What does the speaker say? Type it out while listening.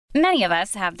Many of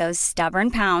us have those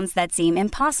stubborn pounds that seem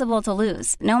impossible to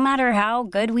lose, no matter how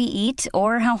good we eat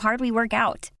or how hard we work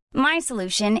out. My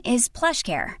solution is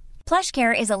PlushCare.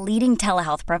 PlushCare is a leading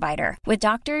telehealth provider with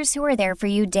doctors who are there for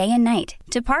you day and night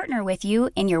to partner with you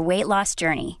in your weight loss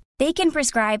journey. They can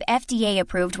prescribe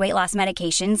FDA-approved weight loss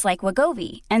medications like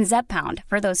Wegovy and Zepbound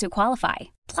for those who qualify.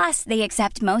 Plus, they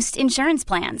accept most insurance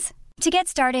plans. To get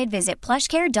started, visit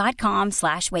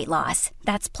plushcare.com/weightloss.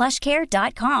 That's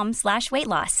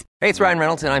plushcare.com/weightloss. Hey, it's Ryan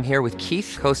Reynolds, and I'm here with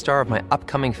Keith, co-star of my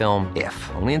upcoming film, If,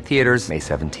 only in theaters May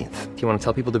 17th. Do you want to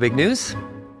tell people the big news?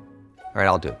 All right,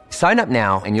 I'll do it. Sign up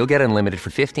now and you'll get unlimited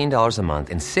for $15 a month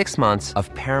and 6 months of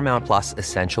Paramount Plus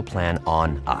Essential Plan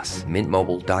on us.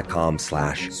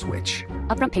 MintMobile.com/switch.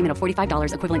 Upfront payment of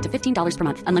 $45 equivalent to $15 per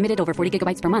month. Unlimited over 40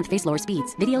 gigabytes per month. Face lower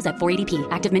speeds. Videos at 480p.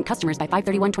 Active Mint customers by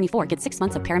 531.24 get 6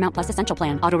 months of Paramount Plus Essential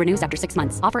Plan. Auto renews after 6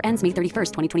 months. Offer ends May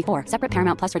 31st, 2024. Separate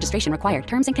Paramount Plus registration required.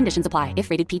 Terms and conditions apply if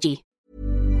rated PG.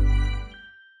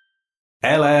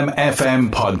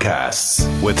 LMFM Podcasts.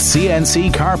 With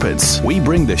CNC Carpets, we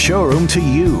bring the showroom to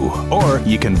you. Or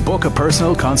you can book a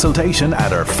personal consultation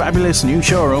at our fabulous new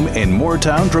showroom in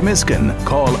Moortown, Dromiskin.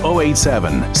 Call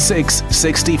 087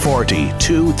 660 40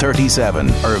 237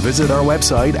 or visit our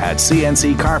website at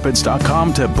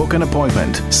cnccarpets.com to book an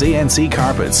appointment. CNC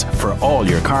Carpets, for all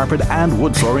your carpet and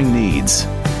wood flooring needs.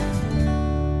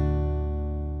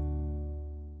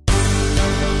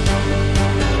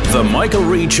 The Michael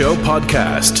Reid Show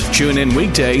podcast. Tune in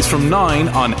weekdays from 9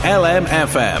 on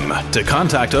LMFM. To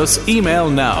contact us, email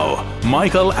now,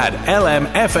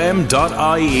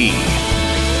 michael@lmfm.ie.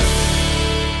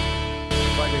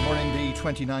 Friday morning, the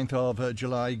 29th of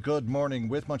July. Good morning,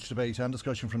 with much debate and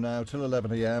discussion from now till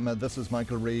 11 a.m. This is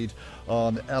Michael Reid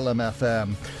on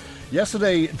LMFM.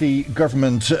 Yesterday, the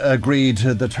government agreed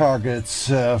the targets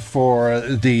for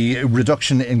the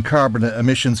reduction in carbon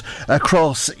emissions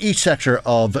across each sector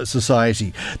of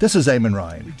society. This is Eamon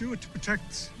Ryan. We do it to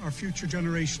protect our future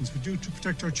generations. We do it to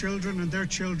protect our children and their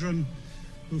children,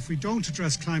 who, if we don't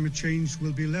address climate change,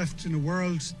 will be left in a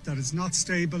world that is not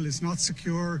stable, is not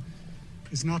secure,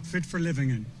 is not fit for living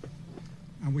in.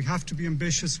 And we have to be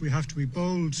ambitious, we have to be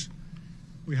bold,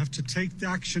 we have to take the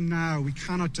action now, we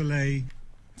cannot delay.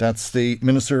 That's the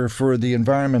Minister for the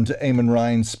Environment, Eamon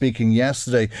Ryan, speaking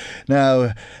yesterday.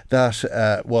 Now, that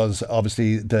was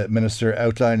obviously the Minister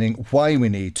outlining why we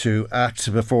need to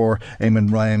act before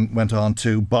Eamon Ryan went on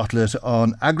to bottle it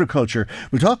on agriculture.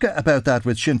 We'll talk about that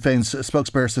with Sinn Féin's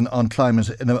spokesperson on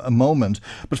climate in a moment.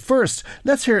 But first,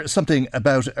 let's hear something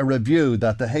about a review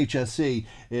that the HSE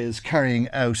is carrying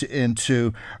out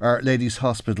into Our Lady's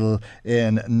Hospital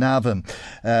in Navan.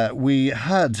 We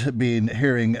had been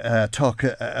hearing talk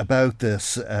about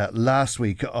this last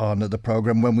week on the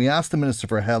programme when we asked the Minister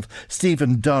for Health,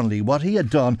 Stephen Donnelly, what he had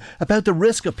done about the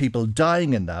risk of people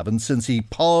dying in Navan since he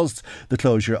paused the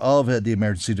closure of the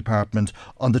emergency department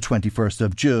on the 21st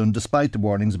of June, despite the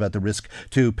warnings about the risk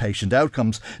to patient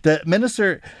outcomes. The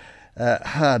Minister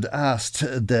had asked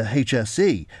the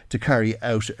HSE to carry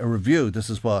out a review. This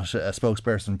is what a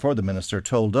spokesperson for the Minister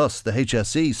told us. The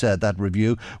HSE said that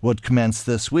review would commence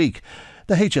this week.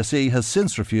 The HSE has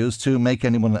since refused to make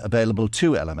anyone available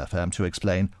to LMFM to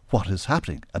explain what is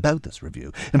happening about this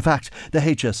review. In fact, the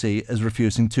HSE is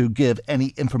refusing to give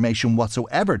any information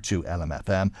whatsoever to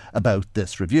LMFM about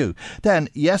this review. Then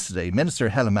yesterday, Minister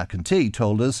Helen McEntee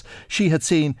told us she had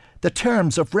seen the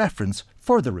terms of reference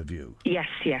for the review. Yes.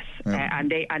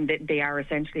 And they are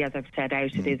essentially, as I've set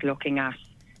out, it is looking at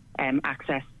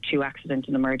access to accident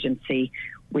and emergency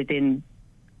within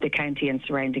the county and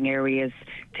surrounding areas,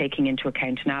 taking into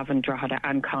account Navan, Drogheda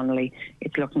and Connolly.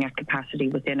 It's looking at capacity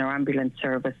within our ambulance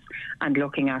service and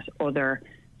looking at other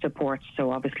supports, so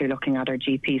obviously looking at our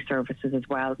GP services as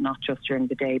well, not just during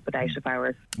the day but out of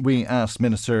hours. We asked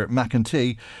Minister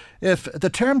McEntee if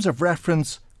the terms of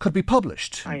reference could be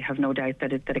published. I have no doubt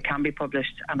that it can be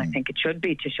published, and I think it should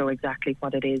be, to show exactly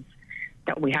what it is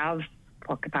that we have,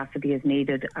 what capacity is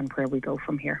needed and where we go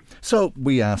from here. So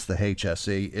we asked the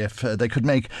HSE if they could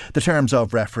make the terms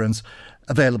of reference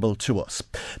available to us.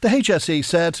 The HSE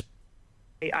said...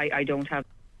 I don't have...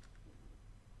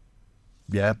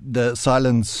 Yeah, the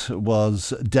silence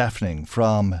was deafening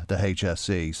from the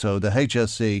HSE. So the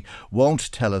HSE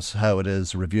won't tell us how it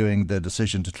is reviewing the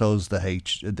decision to close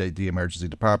the emergency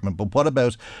department. But what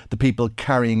about the people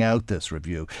carrying out this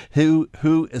review?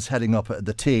 Who is heading up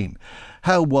the team?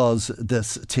 How was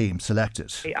this team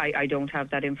selected? I don't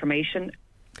have that information.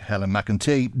 Helen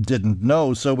McEntee didn't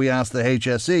know, so we asked the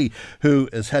HSE who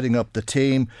is heading up the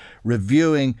team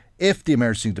reviewing if the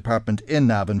emergency department in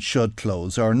Navan should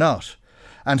close or not.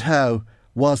 And how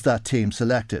was that team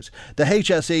selected? The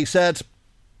HSE said...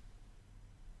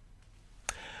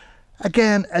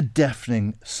 Again, a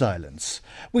deafening silence.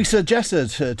 We suggested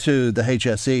to the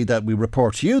HSE that we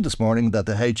report to you this morning that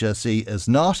the HSE is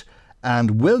not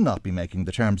and will not be making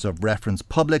the terms of reference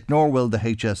public, nor will the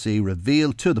HSE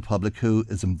reveal to the public who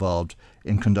is involved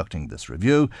in conducting this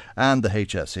review. And the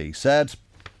HSE said,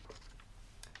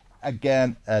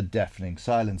 again, a deafening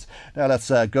silence. Now let's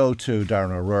go to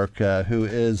Darren O'Rourke, who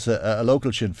is a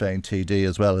local Sinn Féin TD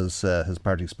as well as his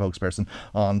party spokesperson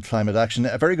on climate action.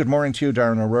 A very good morning to you,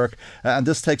 Darren O'Rourke. And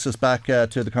this takes us back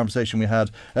to the conversation we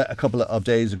had a couple of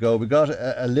days ago. We got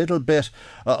a little bit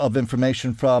of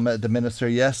information from the Minister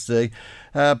yesterday,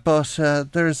 but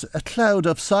there's a cloud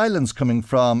of silence coming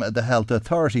from the Health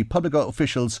Authority. Public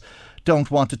officials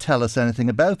don't want to tell us anything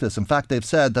about this. In fact, they've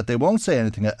said that they won't say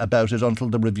anything about it until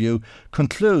the review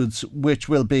concludes, which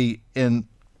will be in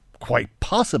quite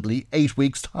possibly 8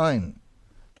 weeks' time.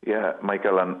 Yeah,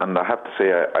 Michael, and I have to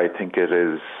say, I think it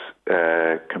is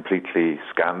completely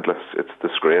scandalous. It's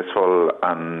disgraceful,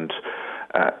 and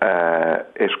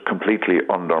it completely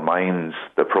undermines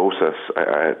the process,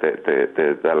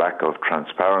 the lack of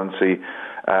transparency.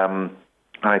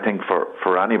 And I think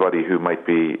for anybody who might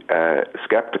be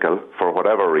sceptical for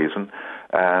whatever reason,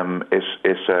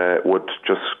 it would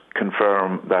just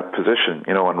confirm that position,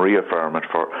 and reaffirm it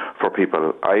for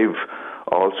people. I've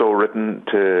also written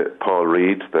to Paul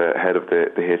Reid, the head of the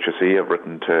HSE. I've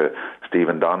written to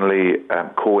Stephen Donnelly,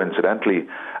 coincidentally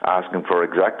asking for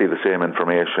exactly the same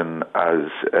information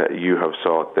as you have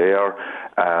sought there.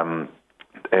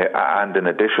 And in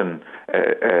addition,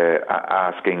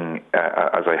 asking,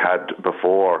 as I had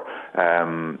before,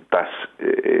 that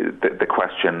the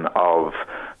question of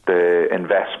the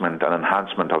investment and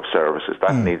enhancement of services,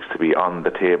 that needs to be on the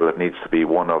table. It needs to be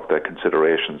one of the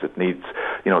considerations. It needs,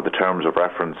 the terms of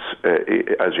reference,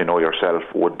 as you know yourself,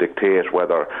 would dictate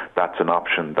whether that's an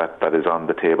option that is on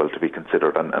the table to be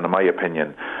considered. And in my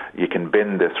opinion, you can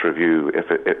bin this review if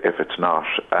it's not.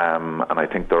 And I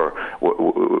think there,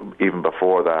 even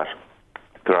before that,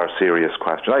 there are serious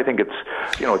questions. I think it's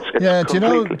yeah. Do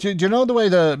you know the way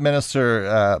the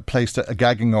Minister placed a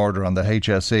gagging order on the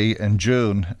HSE in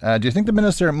June? Do you think the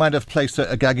Minister might have placed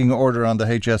a gagging order on the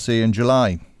HSE in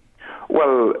July?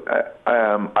 Well,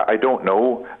 I don't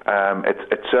know.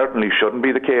 It certainly shouldn't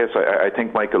be the case. I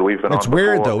think, Michael, we've been. It's on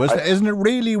weird before. Though, isn't it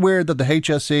really weird that the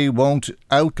HSE won't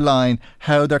outline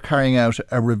how they're carrying out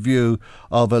a review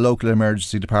of a local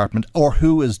emergency department, or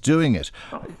who is doing it,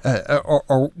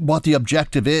 or what the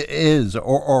objective is,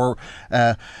 or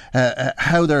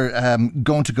how they're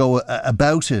going to go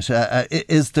about it?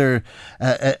 Is there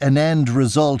an end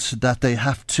result that they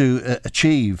have to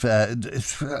achieve?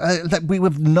 We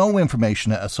have no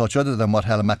information as such, other than what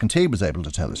Helen McEntee was able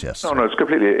to tell us yesterday. No,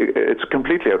 it's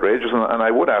completely outrageous, and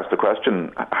I would ask the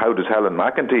question: how does Helen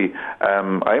McEntee?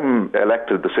 I'm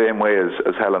elected the same way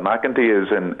as Helen McEntee is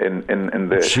in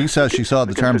the. She says she saw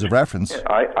the terms of reference.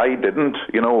 I didn't.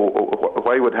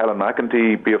 Why would Helen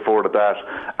McEntee be afforded that,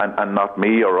 and not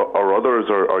me or others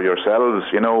or yourselves?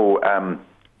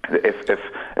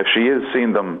 If she has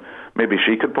seen them, maybe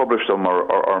she could publish them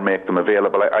or make them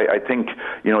available. I think,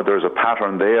 there's a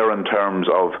pattern there in terms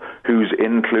of who's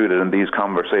included in these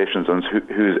conversations and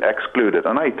who's excluded.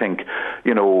 And I think,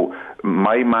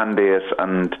 my mandate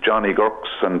and Johnny Gurk's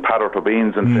and Pat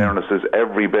Tobin's, in fairness, is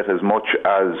every bit as much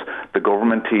as the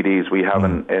government TDs we have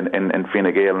in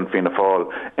Fine Gael and Fianna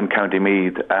Fáil in County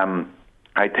Meath.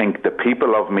 I think the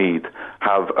people of Meath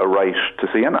have a right to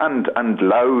see, and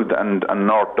Louth and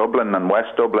North Dublin and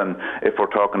West Dublin, if we're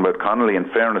talking about Connolly, in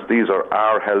fairness, these are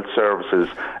our health services,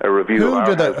 a review of our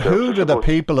health services. Who do the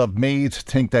people of Meath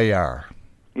think they are?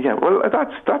 Yeah, well,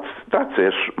 that's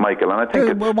it, Michael, and I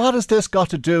think well, what has this got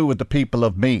to do with the people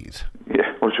of Meath?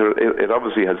 Yeah, well, sure, it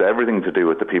obviously has everything to do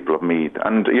with the people of Meath.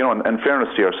 And, in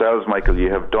fairness to yourselves, Michael,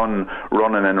 you have done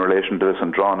running in relation to this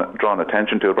and drawn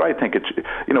attention to it. But I think it's,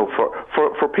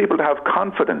 for people to have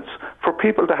confidence,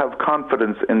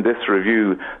 in this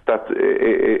review that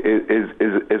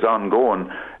is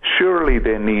ongoing, surely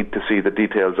they need to see the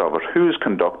details of it. Who's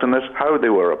conducting it, how they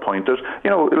were appointed,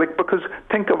 because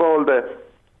think of all the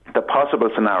possible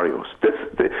scenarios.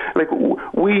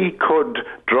 We could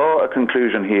draw a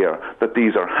conclusion here that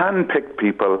these are hand-picked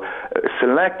people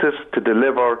selected to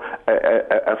deliver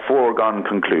a foregone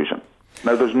conclusion.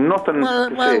 Now, there's nothing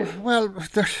to say. Well,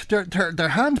 they're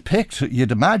hand-picked,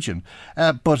 you'd imagine.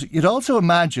 But you'd also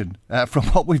imagine, from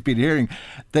what we've been hearing,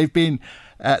 they've been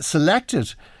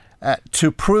selected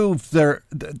to prove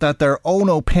that their own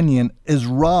opinion is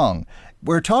wrong.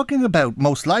 We're talking about,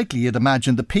 most likely, you'd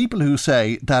imagine, the people who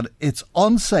say that it's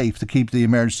unsafe to keep the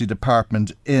emergency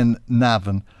department in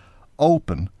Navan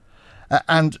open.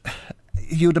 And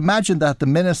you'd imagine that the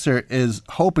minister is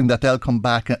hoping that they'll come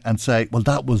back and say, well,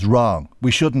 that was wrong.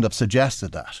 We shouldn't have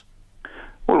suggested that.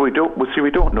 Well, we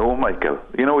don't know, Michael.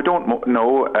 We don't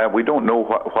know. We don't know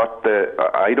what the.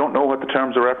 I don't know what the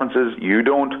terms of reference is. You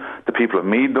don't. The people of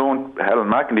Meath don't. Helen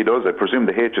McEntee does. I presume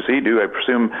the HSE do. I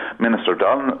presume Minister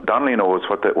Donnelly knows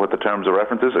what the terms of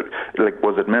reference is. Like,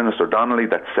 was it Minister Donnelly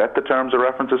that set the terms of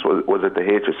references? Was it the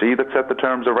HSE that set the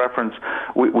terms of reference?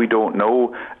 We don't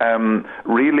know.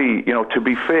 Really, to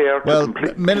be fair. Well,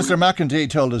 Minister McEntee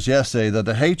told us yesterday that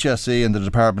the HSE and the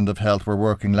Department of Health were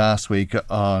working last week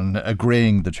on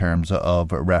agreeing the terms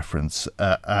of reference,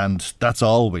 and that's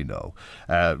all we know.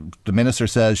 The Minister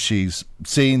says she's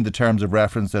seen the terms of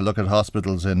reference. They look at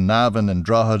hospitals in Navan and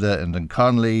Drogheda and in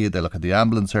Connolly. They look at the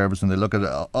ambulance service, and they look at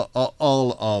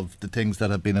all of the things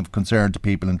that have been of concern to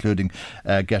people, including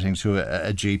getting to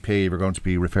a GP. We're going to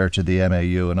be referred to the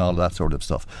MAU and all that sort of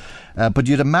stuff. But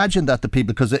you'd imagine that the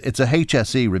people, because it's a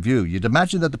HSE review, you'd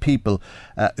imagine that the people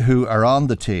who are on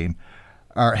the team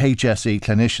are HSE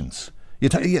clinicians.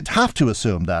 You'd have to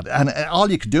assume that, and all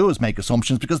you could do is make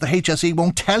assumptions because the HSE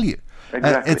won't tell you.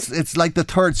 Exactly. It's like the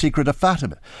third secret of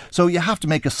Fatima. So you have to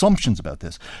make assumptions about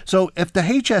this. So if the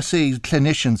HSE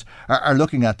clinicians are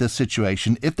looking at this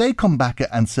situation, if they come back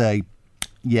and say,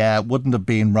 yeah, it wouldn't have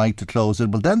been right to close it,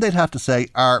 well, then they'd have to say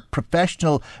our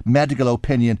professional medical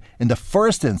opinion in the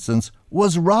first instance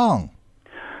was wrong.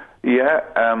 Yeah,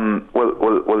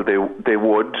 well, they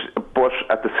would, but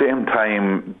at the same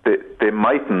time, they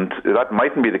mightn't. That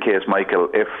mightn't be the case, Michael,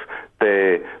 if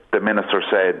the minister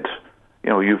said,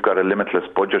 you've got a limitless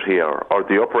budget here, or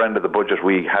the upper end of the budget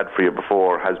we had for you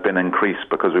before has been increased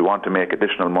because we want to make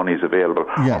additional monies available.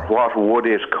 Yeah. Or what would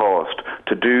it cost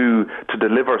to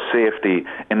deliver safety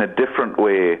in a different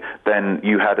way than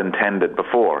you had intended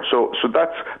before? So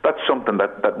that's something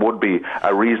that would be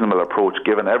a reasonable approach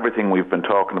given everything we've been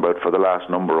talking about for the last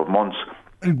number of months.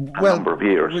 Number of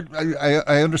years.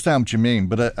 I understand what you mean,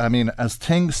 but I mean, as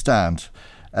things stand,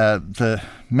 the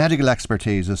medical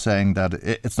expertise is saying that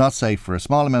it's not safe for a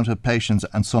small amount of patients,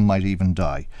 and some might even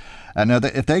die. Now,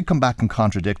 if they come back and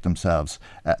contradict themselves,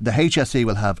 the HSE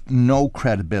will have no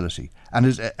credibility. And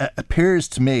it appears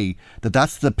to me that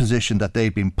that's the position that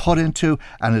they've been put into,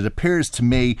 and it appears to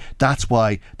me that's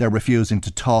why they're refusing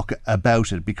to talk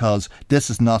about it, because this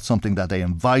is not something that they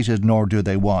invited, nor do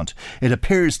they want. It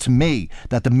appears to me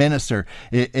that the minister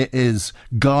is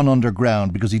gone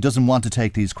underground because he doesn't want to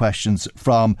take these questions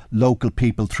from local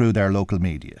people through their local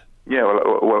media. Yeah,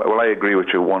 well, I agree with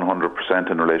you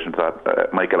 100% in relation to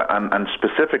that, Michael, and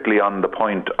specifically on the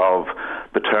point of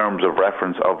the terms of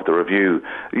reference of the review.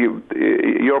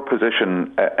 Your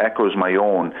position echoes my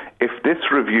own. If this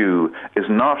review is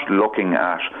not looking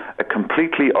at a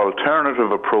completely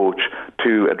alternative approach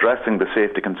to addressing the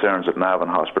safety concerns at Navan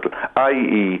Hospital,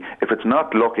 i.e., if it's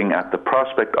not looking at the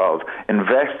prospect of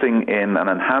investing in and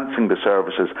enhancing the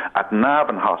services at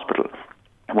Navan Hospital,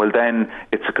 well, then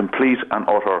it's a complete and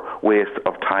utter waste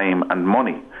of time and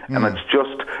money. And it's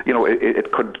just,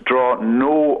 it could draw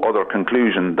no other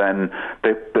conclusion than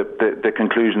the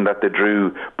conclusion that they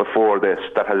drew before this,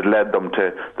 that has led them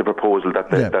to the proposal that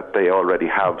they already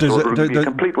have. So it would be a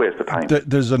complete waste of time.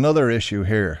 There's another issue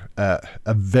here,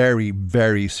 a very,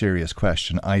 very serious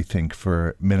question, I think,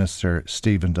 for Minister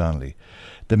Stephen Donnelly.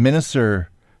 The Minister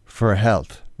for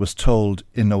Health was told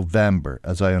in November,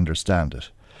 as I understand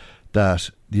it, that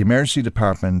the emergency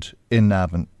department in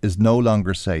Navan is no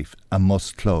longer safe and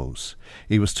must close.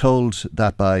 He was told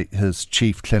that by his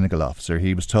chief clinical officer.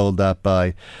 He was told that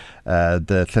by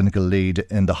the clinical lead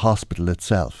in the hospital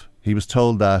itself. He was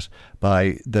told that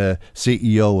by the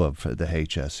CEO of the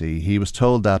HSE. He was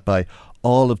told that by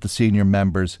all of the senior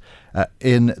members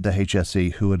in the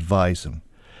HSE who advise him.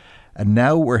 And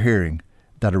now we're hearing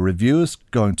that a review is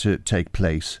going to take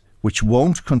place which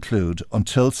won't conclude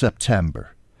until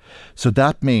September. So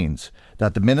that means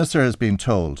that the minister has been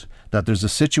told that there's a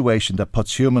situation that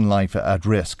puts human life at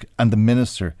risk, and the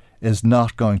minister is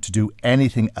not going to do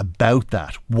anything about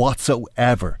that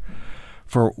whatsoever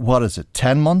for,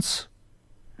 10 months?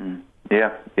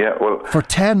 Yeah, well... For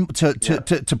 10,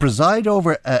 to preside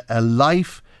over a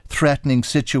life-threatening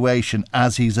situation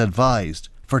as he's advised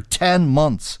for 10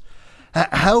 months.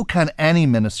 How can any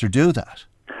minister do that?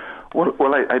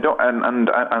 Well, I don't, and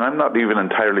I'm not even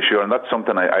entirely sure, and that's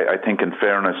something I think, in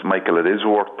fairness, Michael, it is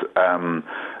worth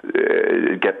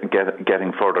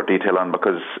getting further detail on,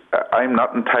 because I'm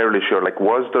not entirely sure. Like,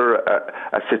 was there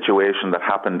a situation that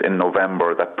happened in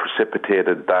November that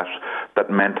precipitated that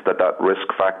meant that risk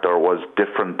factor was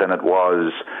different than it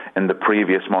was in the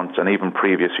previous months and even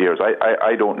previous years?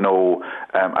 I don't know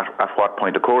at what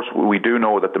point. Of course, we do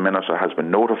know that the Minister has been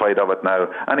notified of it now,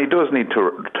 and he does need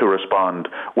to respond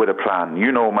with a plan.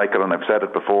 You know, Michael, and I've said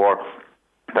it before,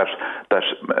 that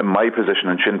my position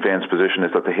and Sinn Féin's position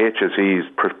is that the HSE's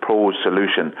proposed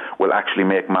solution will actually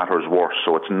make matters worse.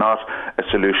 So it's not a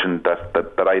solution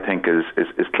that I think is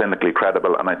clinically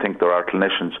credible, and I think there are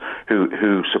clinicians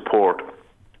who support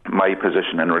my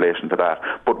position in relation to that.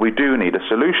 But we do need a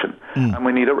solution, and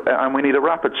we need a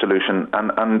rapid solution,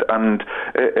 and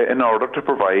in order to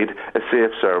provide a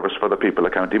safe service for the people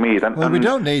of County Meath. We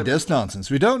don't need this nonsense.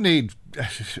 We don't need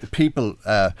people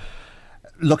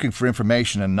looking for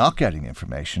information and not getting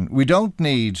information. We don't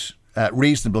need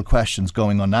reasonable questions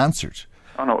going unanswered.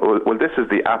 Oh no! Well, this is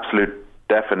the absolute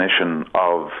definition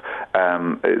of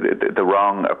the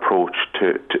wrong approach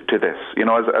to this. You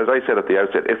know, as I said at the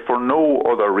outset, if for no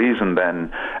other reason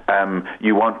then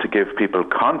you want to give people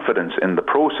confidence in the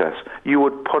process, you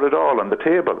would put it all on the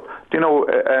table. You know,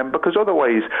 because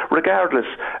otherwise, regardless,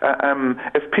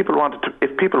 if people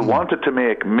wanted to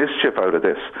make mischief out of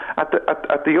this,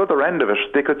 at the other end of it,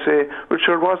 they could say, well,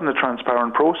 sure, it wasn't a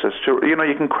transparent process. Sure, you know,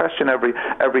 you can question every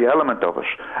element of it.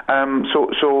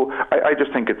 So I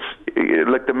just think it's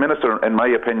like the Minister, in my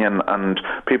opinion, and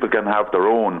people can have their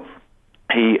own.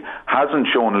 He hasn't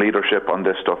shown leadership on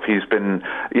this stuff. He has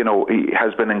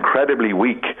been incredibly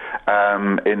weak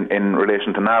in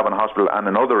relation to Navan Hospital and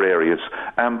in other areas.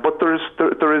 But there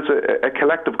is a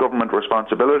collective government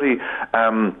responsibility.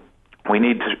 We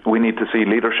need to see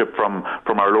leadership from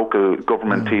our local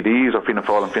government TDs, or Fianna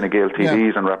Fáil and Fine Gael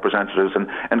TDs and representatives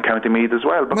in County Meath as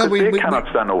well, because they cannot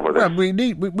stand over this. Well,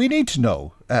 we need to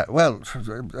know.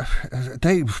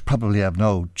 They probably have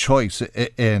no choice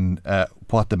in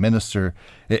what the Minister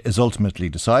is ultimately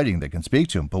deciding. They can speak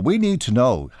to him, but we need to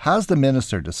know: has the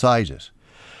Minister decided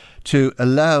to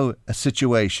allow a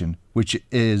situation which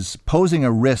is posing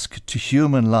a risk to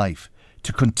human life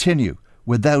to continue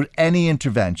without any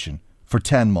intervention for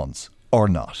 10 months or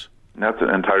not? That's an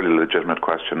entirely legitimate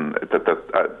question that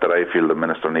I feel the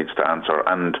Minister needs to answer.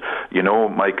 And, you know,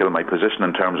 Michael, my position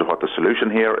in terms of what the solution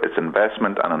here is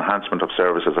investment and enhancement of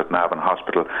services at Navan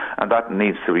Hospital, and that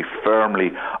needs to be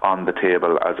firmly on the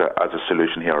table as a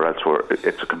solution here, or else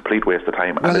it's a complete waste of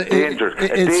time, and a dangerous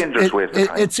waste of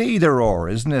time. It's either or,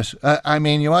 isn't it? I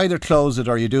mean, you either close it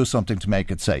or you do something to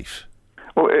make it safe.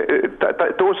 Well,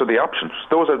 those are the options.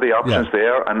 Those are the options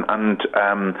there, and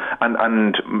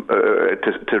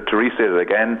to restate it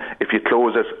again, if you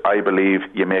close it, I believe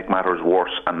you make matters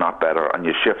worse and not better, and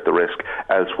you shift the risk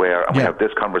elsewhere. And we have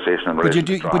this conversation in relation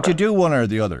to Drogheda. But you do one or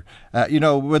the other.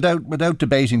 Without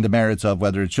debating the merits of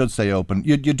whether it should stay open,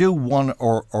 you do one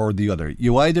or the other.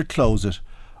 You either close it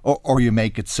or you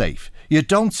make it safe. You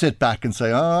don't sit back and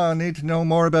say, I need to know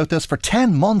more about this for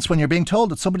 10 months when you're being told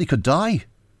that somebody could die.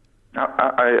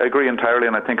 I agree entirely,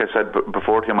 and I think I said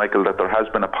before to you, Michael, that there has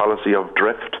been a policy of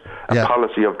drift, at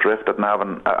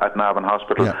Navan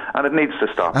Hospital, and it needs to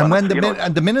stop. And when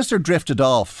the Minister drifted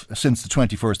off since the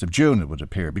 21st of June, it would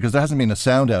appear, because there hasn't been a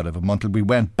sound out of him until we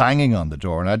went banging on the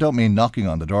door, and I don't mean knocking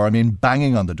on the door, I mean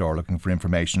banging on the door looking for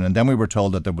information, and then we were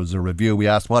told that there was a review. We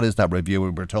asked, what is that review?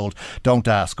 We were told, don't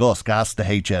ask us, ask the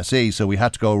HSE. So we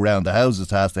had to go around the houses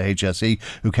to ask the HSE,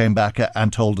 who came back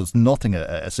and told us nothing,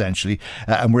 essentially,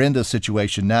 and we're in this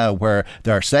situation now where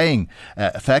they're saying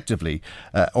effectively,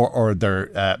 or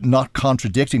they're not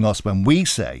contradicting us when we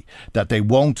say that they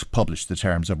won't publish the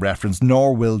terms of reference,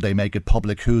 nor will they make it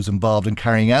public who's involved in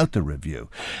carrying out the review.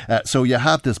 So you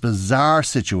have this bizarre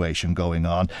situation going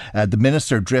on. The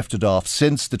Minister drifted off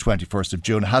since the 21st of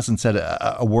June, hasn't said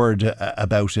a word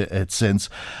about it since,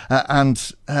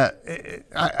 and I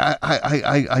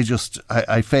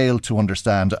fail to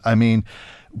understand. I mean,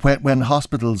 when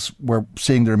hospitals were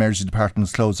seeing their emergency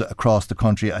departments close across the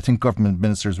country, I think government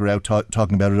ministers were out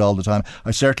talking about it all the time.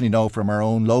 I certainly know from our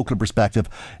own local perspective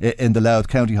in the Louth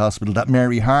County Hospital that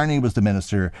Mary Harney was the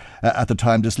minister at the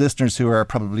time. There's listeners who are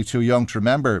probably too young to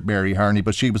remember Mary Harney,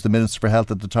 but she was the Minister for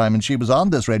Health at the time, and she was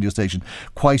on this radio station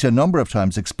quite a number of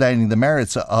times explaining the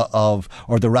merits of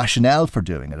or the rationale for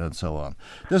doing it and so on.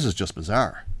 This is just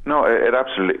bizarre. No, it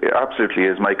absolutely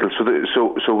is, Michael.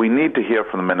 So we need to hear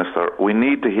from the Minister. We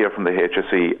need to hear from the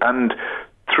HSE, and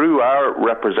through our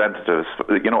representatives,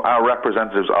 our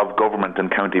representatives of government in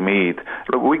County Meath,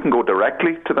 we can go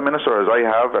directly to the Minister, as I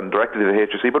have, and directly to the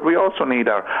HSE, but we also need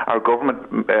our government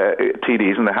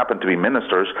TDs, and they happen to be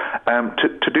ministers,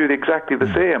 to do exactly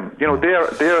the same.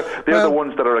 They're the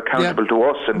ones that are accountable to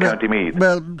us in County Meath.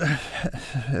 Well,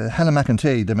 Helen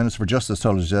McEntee, the Minister for Justice,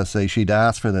 told us yesterday she'd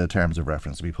asked for the terms of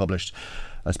reference to be published.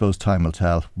 I suppose time will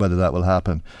tell whether that will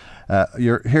happen.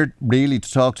 You're here really to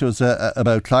talk to us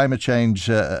about climate change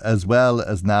as well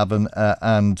as Navan,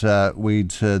 and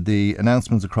we'd the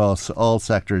announcements across all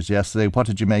sectors yesterday. What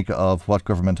did you make of what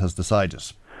government has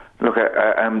decided? Look,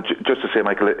 just to say,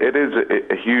 Michael, it is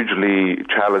a hugely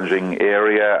challenging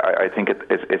area. I think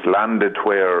it landed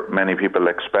where many people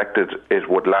expected it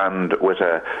would land, with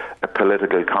a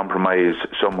political compromise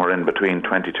somewhere in between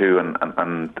 22 and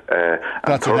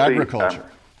That's 30. in agriculture.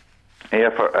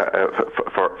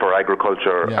 For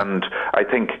agriculture, and I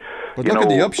think. But look at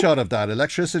the upshot of that.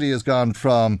 Electricity has gone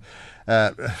from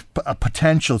a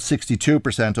potential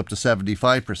 62% up to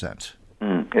 75%.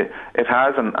 It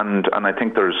has, and I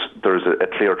think there's a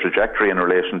clear trajectory in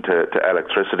relation to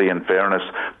electricity. In fairness,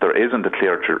 there isn't a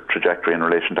clear trajectory in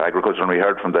relation to agriculture. And we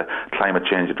heard from the Climate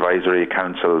Change Advisory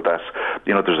Council that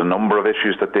there's a number of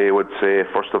issues that they would say.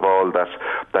 First of all, that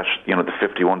the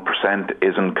 51%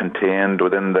 isn't contained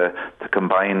within the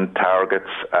combined targets.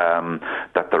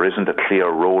 That there isn't a clear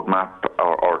roadmap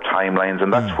or timelines,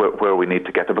 and that's where we need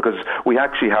to get to, because we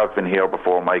actually have been here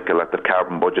before, Michael, at the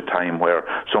carbon budget time, where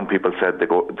some people said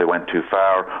they went too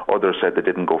far, others said they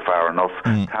didn't go far enough.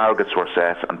 Targets were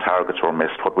set and targets were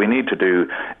missed. What we need to do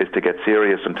is to get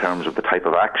serious in terms of the type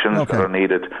of actions that are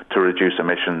needed to reduce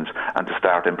emissions and to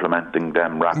start implementing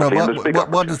them rapidly.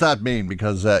 What does that mean?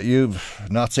 Because you've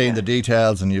not seen the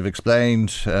details and you've explained.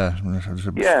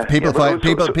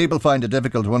 People find it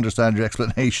difficult to understand your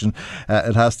explanation.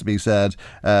 It has to be said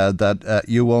that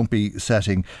you won't be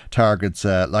setting targets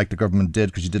like the government did,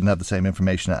 because you didn't have the same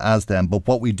information as them. But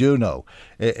what we do know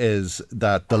is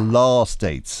that the law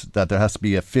states that there has to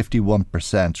be a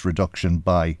 51% reduction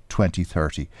by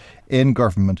 2030. In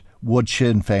government, would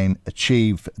Sinn Féin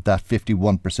achieve that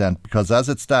 51%? Because as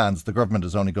it stands, the government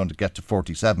is only going to get to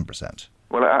 47%.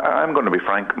 Well, I'm going to be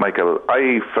frank, Michael.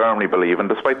 I firmly believe, and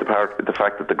despite the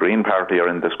fact that the Green Party are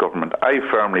in this government, I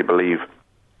firmly believe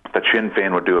that Sinn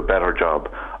Féin would do a better job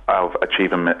of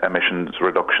achieving emissions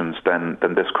reductions than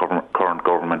this current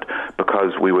government,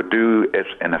 because we would do it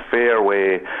in a fair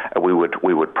way. We would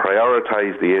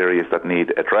prioritise the areas that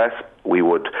need address. We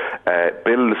would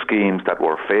build schemes that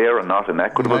were fair and not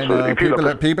inequitable. I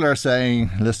know. People are saying,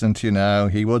 listening to you now,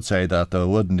 he would say that though,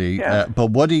 wouldn't he? Yeah.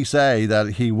 But would he say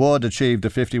that he would achieve the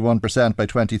 51% by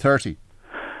 2030?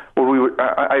 Well,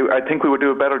 I think we would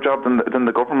do a better job than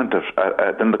the government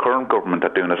than the current government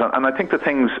at doing it. And I think the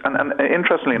things, and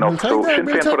interestingly enough, Sinn Féin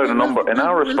put out a number in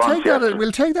our response.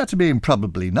 We'll take that to mean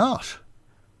probably not.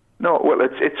 No, well,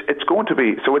 it's going to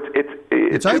be. So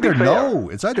it's either no.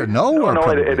 It's either no or no.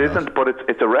 Probably it isn't. But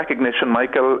it's a recognition,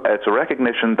 Michael. It's a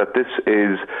recognition that this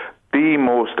is the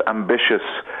most ambitious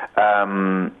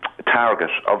target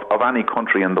of any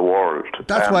country in the world.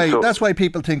 That's why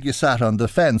people think you sat on the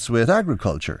fence with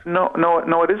agriculture. No,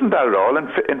 it isn't that at all.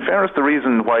 In fairness, the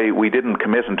reason why we didn't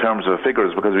commit in terms of figures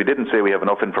is because we didn't say we have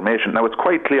enough information. Now, it's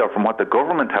quite clear from what the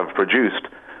government have produced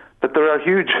that there are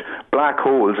huge black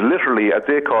holes, literally, as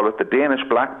they call it, the Danish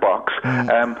black box,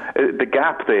 the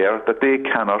gap there that they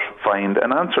cannot find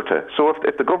an answer to. So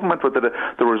if the government, with the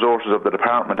resources of the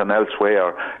department and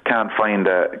elsewhere, can't find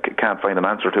an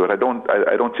answer to it, I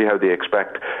don't see how they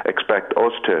expect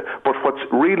us to. But what's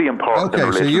really important.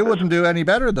 Okay, so you wouldn't do any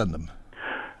better than them.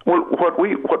 Well, what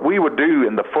we would do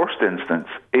in the first instance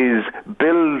is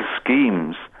build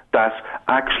schemes that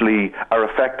actually are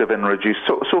effective in reduce.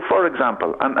 So for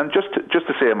example, and just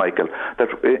to say, Michael, that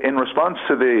in response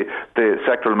to the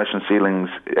sectoral emission ceilings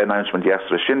announcement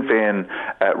yesterday, Sinn Féin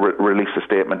released a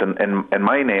statement in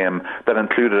my name that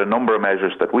included a number of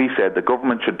measures that we said the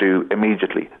government should do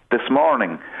immediately. This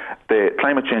morning, the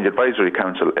Climate Change Advisory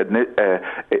Council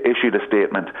issued a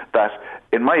statement that,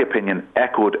 in my opinion,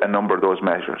 echoed a number of those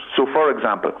measures. So for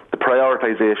example, the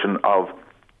prioritisation of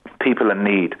people in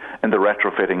need in the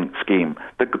retrofitting scheme.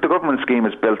 The government scheme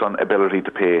is built on ability to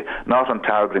pay, not on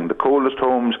targeting the coldest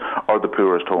homes or the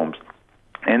poorest homes.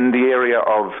 In the area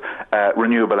of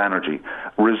renewable energy,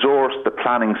 resource the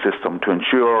planning system to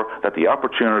ensure that the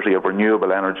opportunity of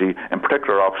renewable energy, in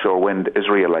particular offshore wind, is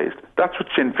realised. That's what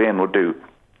Sinn Féin would do.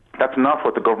 That's not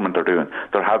what the government are doing.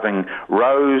 They're having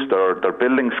rows, they're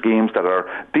building schemes that are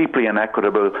deeply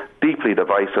inequitable, deeply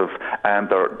divisive, and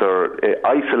they're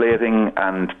isolating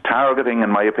and targeting, in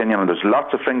my opinion, and there's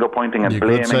lots of finger pointing and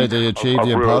blaming of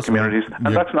rural communities,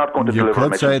 and that's not going to deliver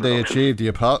emissions reduction. You could say they achieved the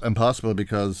impossible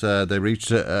because they reached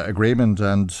an agreement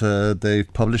and they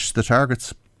published the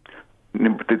targets.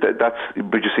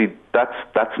 But you see,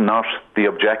 that's not the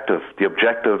objective. The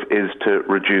objective is to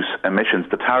reduce emissions.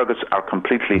 The targets are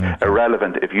completely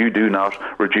irrelevant if you do not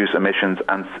reduce emissions.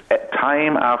 And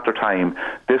time after time,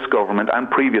 this government and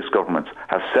previous governments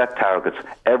have set targets.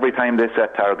 Every time they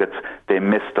set targets, they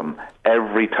miss them.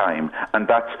 Every time. And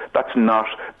that's not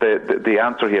the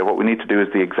answer here. What we need to do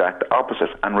is the exact opposite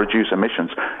and reduce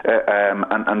emissions.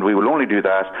 And we will only do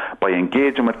that by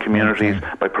engaging with communities,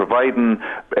 by providing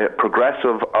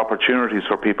progressive opportunities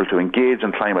for people to engage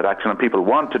in climate action, and people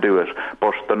want to do it,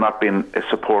 but they're not being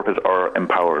supported or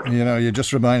empowered. You know, you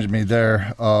just reminded me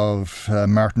there of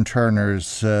Martin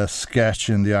Turner's sketch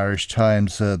in the Irish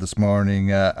Times this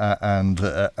morning, and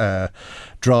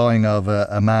drawing of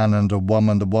a man and a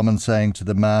woman, the woman saying to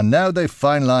the man, now they've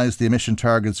finalised the emission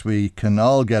targets, we can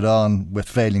all get on with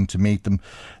failing to meet them.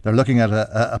 They're looking at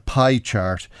a pie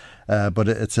chart, but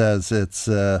it says it's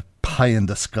a pie in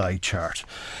the sky chart.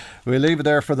 We'll leave it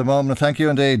there for the moment. Thank you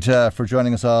indeed for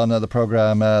joining us on the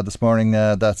programme this morning.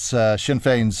 That's Sinn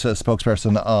Féin's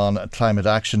spokesperson on climate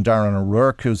action, Darren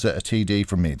O'Rourke, who's a TD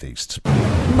from Meath East.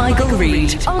 Michael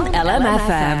Reid on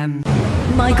LMFM.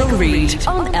 Michael Reid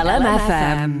on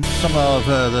LMFM. Some of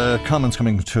the comments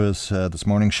coming to us this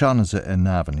morning. Sean is in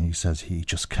Navan. He says he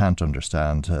just can't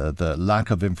understand the lack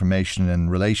of information in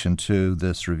relation to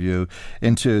this review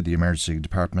into the emergency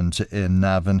department in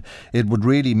Navan. It would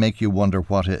really make you wonder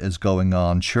what is going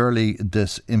on. Surely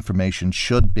this information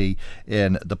should be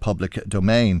in the public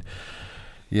domain.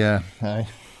 Yeah, I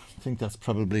think that's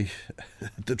probably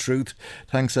the truth.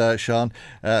 Thanks, Sean.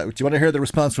 Do you want to hear the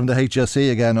response from the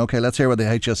HSE again? OK, let's hear what the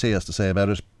HSE has to say about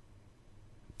it.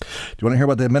 Do you want to hear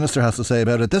what the Minister has to say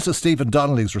about it? This is Stephen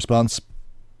Donnelly's response.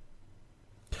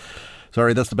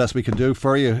 Sorry, that's the best we can do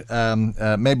for you.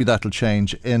 Maybe that'll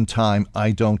change in time.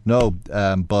 I don't know.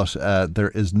 But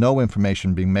there is no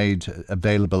information being made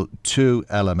available to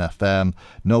LMFM,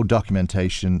 no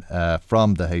documentation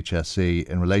from the HSE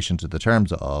in relation to the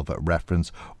terms of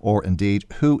reference or indeed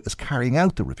who is carrying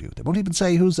out the review. They won't even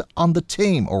say who's on the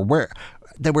team or where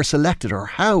they were selected or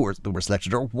how they were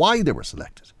selected or why they were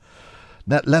selected,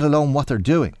 let alone what they're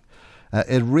doing.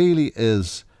 It really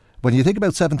is. When you think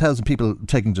about 7,000 people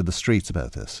taking to the streets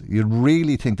about this, you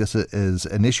really think this is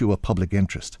an issue of public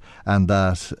interest, and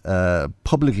that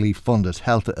publicly funded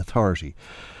health authority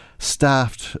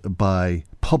staffed by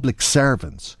public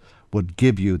servants would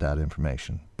give you that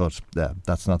information. But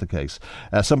that's not the case.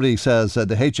 Somebody says the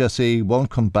HSE won't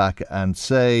come back and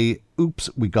say, oops,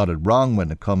 we got it wrong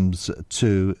when it comes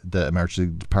to the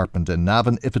emergency department in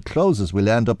Navan. If it closes, we'll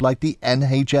end up like the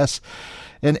NHS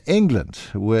in England,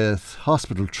 with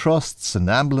hospital trusts and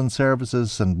ambulance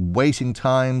services and waiting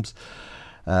times,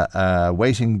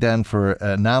 waiting then for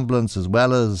an ambulance, as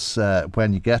well as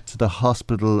when you get to the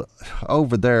hospital.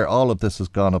 Over there, all of this has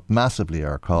gone up massively,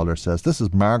 our caller says. This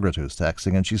is Margaret who's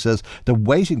texting, and she says the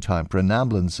waiting time for an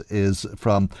ambulance is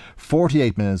from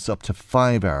 48 minutes up to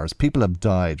 5 hours. People have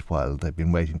died while they've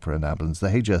been waiting for an ambulance. The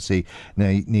HSE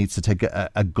needs to take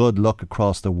a good look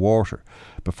across the water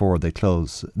before they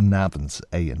close Navan's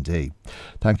A&D.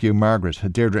 Thank you, Margaret.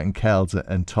 Deirdre and Kells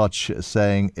in touch,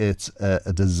 saying it's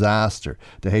a disaster.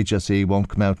 The HSE won't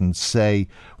come out and say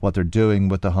what they're doing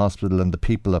with the hospital, and the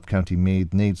people of County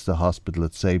Meath needs the hospital.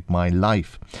 It saved my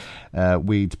life.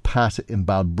 We'd Pat in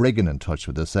Balbriggan in touch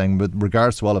with us, saying with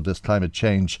regards to all of this climate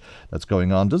change that's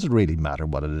going on, does it really matter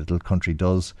what a little country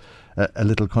does? A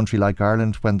little country like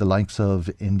Ireland, when the likes of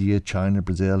India, China,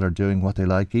 Brazil are doing what they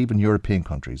like, even European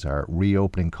countries are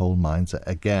reopening coal mines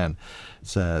again,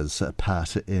 says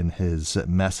Pat in his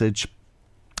message.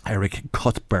 Eric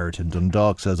Cuthbert in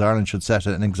Dundalk says Ireland should set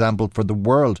an example for the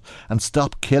world and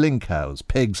stop killing cows,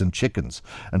 pigs and chickens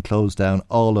and close down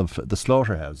all of the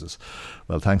slaughterhouses.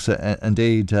 Well, thanks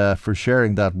indeed for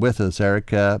sharing that with us,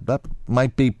 Eric. That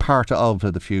might be part of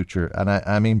the future, and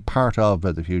I mean part of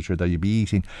the future, that you'll be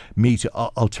eating meat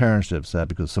alternatives,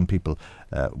 because some people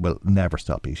will never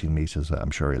stop eating meat, as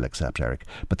I'm sure you'll accept, Eric.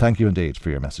 But thank you indeed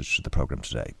for your message to the programme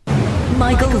today.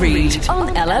 Michael Reid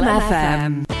on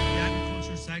LMFM.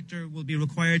 Sector will be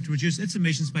required to reduce its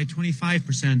emissions by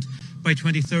 25% by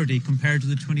 2030 compared to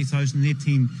the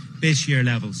 2018 base year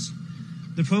levels.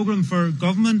 The programme for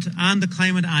government and the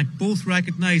Climate Act both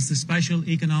recognise the special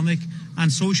economic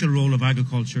and social role of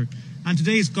agriculture And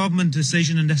today's government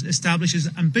decision establishes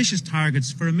ambitious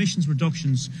targets for emissions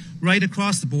reductions right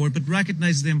across the board, but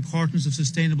recognises the importance of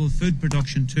sustainable food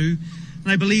production too.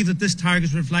 And I believe that this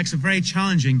target reflects a very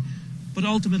challenging but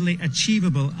ultimately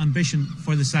achievable ambition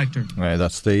for the sector. Right,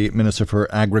 that's the Minister for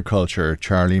Agriculture,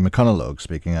 Charlie McConalogue,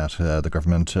 speaking at the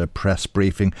government press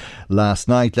briefing last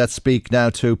night. Let's speak now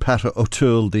to Pat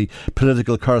O'Toole, the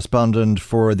political correspondent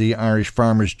for the Irish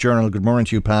Farmers Journal. Good morning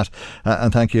to you, Pat,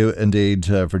 and thank you indeed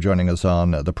for joining us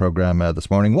on the programme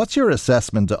this morning. What's your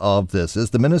assessment of this? Is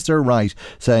the Minister right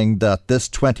saying that this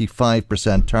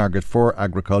 25% target for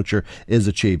agriculture is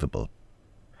achievable?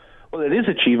 Well, it is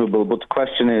achievable, but the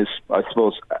question is, I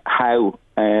suppose, how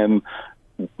farming,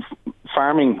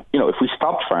 if we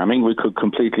stopped farming, we could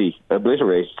completely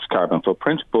obliterate its carbon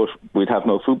footprint, but we'd have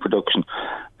no food production.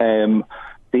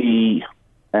 The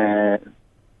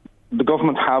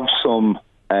government have some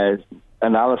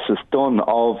analysis done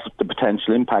of the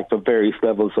potential impact of various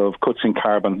levels of cuts in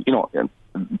carbon,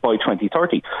 by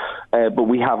 2030, but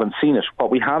we haven't seen it. What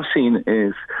we have seen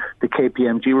is the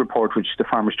KPMG report, which the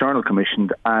Farmers Journal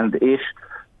commissioned, and it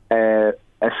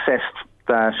assessed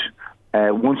that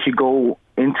once you go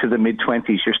into the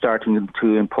mid-20s, you're starting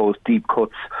to impose deep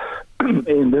cuts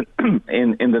in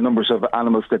the numbers of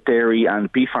animals that dairy and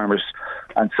beef farmers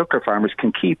and suckler farmers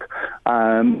can keep,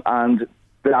 and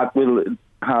that will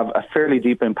have a fairly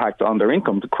deep impact on their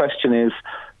income. The question is,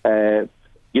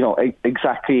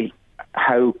 exactly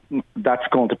how that's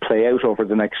going to play out over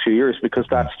the next few years, because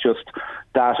that's just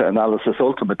data analysis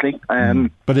ultimately.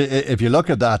 But if you look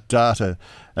at that data,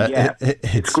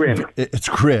 it's grim. It's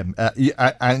grim,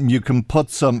 and you can put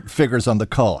some figures on the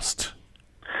cost.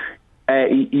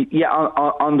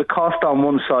 On the cost on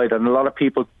one side, and a lot of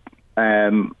people,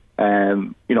 said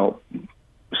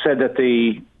that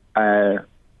the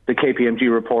KPMG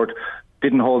report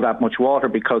didn't hold that much water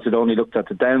because it only looked at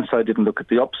the downside, didn't look at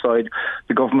the upside.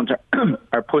 The government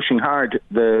are pushing hard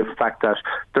the fact that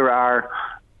there are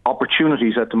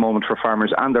opportunities at the moment for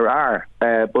farmers, and there are.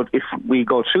 But if we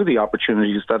go through the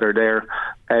opportunities that are there,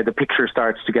 the picture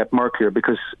starts to get murkier,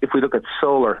 because if we look at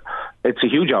solar, it's a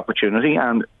huge opportunity,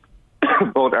 and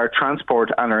both our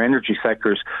transport and our energy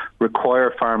sectors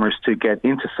require farmers to get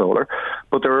into solar.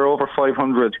 But there are over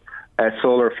 500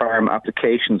 solar farm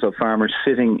applications of farmers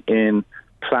sitting in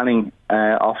planning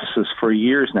offices for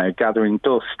years now, gathering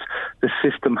dust. The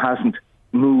system hasn't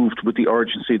moved with the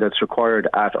urgency that's required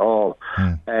at all.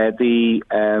 And the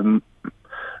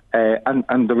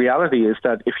reality is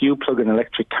that if you plug an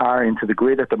electric car into the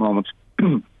grid at the moment,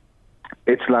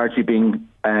 it's largely being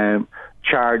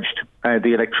charged.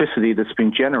 The electricity that's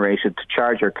being generated to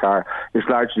charge your car is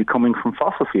largely coming from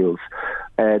fossil fuels.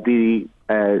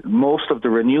 Most of the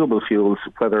renewable fuels,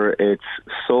 whether it's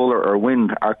solar or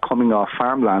wind, are coming off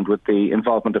farmland with the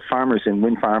involvement of farmers in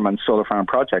wind farm and solar farm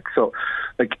projects. So,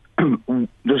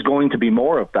 there's going to be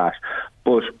more of that.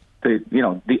 But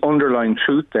the underlying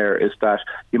truth there is that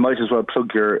you might as well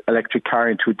plug your electric car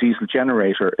into a diesel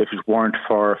generator if it weren't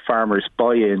for farmers'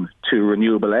 buy-in to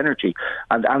renewable energy.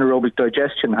 And anaerobic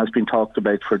digestion has been talked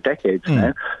about for decades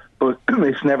now, but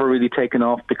it's never really taken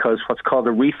off, because what's called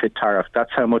a refit tariff,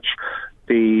 that's how much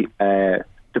the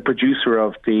producer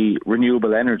of the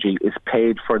renewable energy is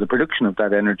paid for the production of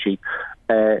that energy.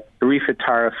 The refit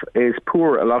tariff is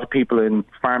poor. A lot of people in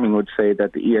farming would say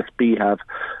that the ESB have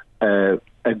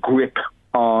a grip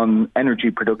on energy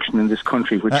production in this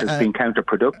country, which has been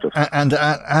counterproductive. And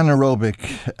anaerobic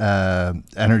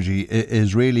energy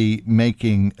is really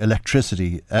making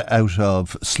electricity out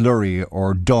of slurry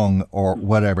or dung or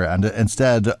whatever, and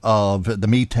instead of the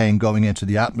methane going into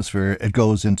the atmosphere, it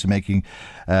goes into making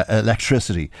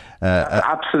electricity.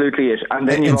 Absolutely it. And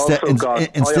then you've also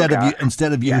got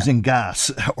instead of using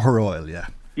gas or oil,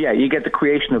 Yeah, you get the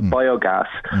creation of biogas.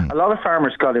 A lot of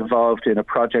farmers got involved in a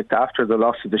project after the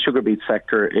loss of the sugar beet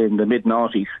sector in the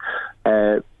mid-noughties.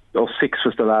 2006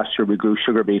 was the last year we grew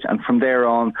sugar beet, and from there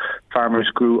on, farmers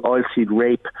grew oilseed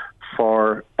rape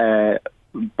for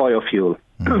biofuel.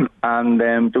 And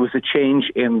there was a change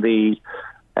in the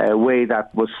way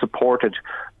that was supported.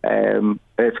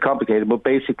 It's complicated, but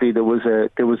basically there was a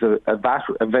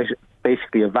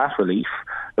VAT relief.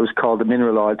 It was called the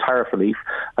mineral oil tariff relief,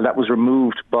 and that was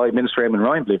removed by Minister Eamon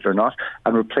Ryan, believe it or not,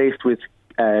 and replaced with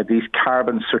these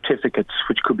carbon certificates,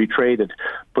 which could be traded,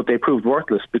 but they proved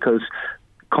worthless because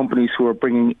companies who are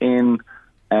bringing in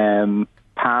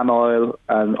palm oil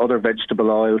and other vegetable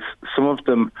oils, some of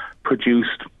them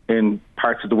produced in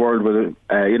parts of the world where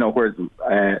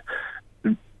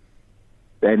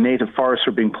native forests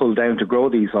are being pulled down to grow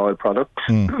these oil products.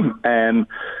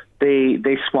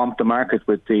 They swamped the market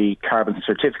with the carbon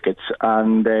certificates,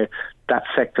 and that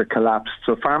sector collapsed.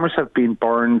 So farmers have been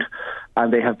burned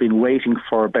and they have been waiting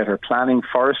for better planning.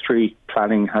 Forestry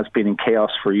planning has been in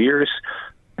chaos for years,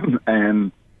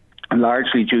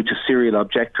 largely due to serial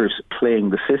objectors playing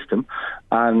the system.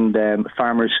 And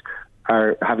farmers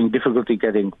are having difficulty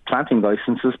getting planting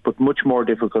licenses, but much more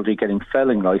difficulty getting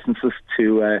felling licenses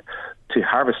to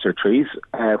harvest their trees,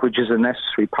 which is a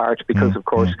necessary part because, of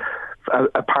course,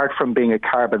 apart from being a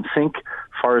carbon sink,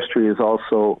 forestry is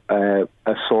also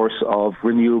a source of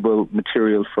renewable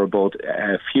material for both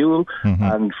fuel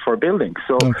and for building.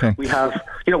 So we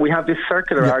have this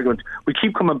circular argument. We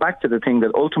keep coming back to the thing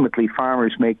that ultimately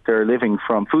farmers make their living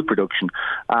from food production,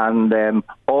 and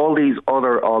all these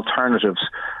other alternatives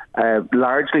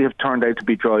largely have turned out to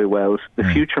be dry wells. The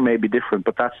future may be different,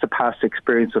 but that's the past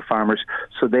experience of farmers.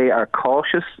 So they are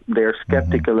cautious, they're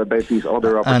sceptical about these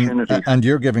other opportunities. And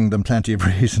you're giving them plenty of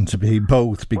reason to be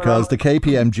both, because the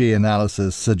KPMG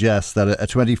analysis suggests that a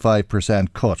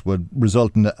 25% cut would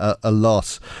result in a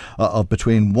loss of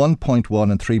between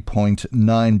 1.1 and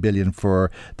 3.9 billion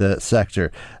for the sector.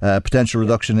 Potential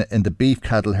reduction in the beef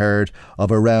cattle herd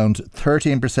of around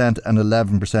 13% and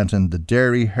 11% in the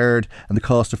dairy herd, and the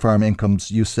cost of farm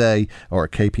incomes, you say, or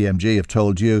KPMG have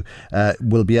told you,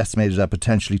 will be estimated at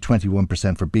potentially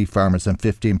 21% for beef farmers and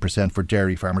 15% for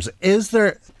dairy farmers. Is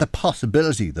there the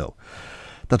possibility, though,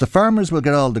 that the farmers will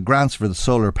get all the grants for the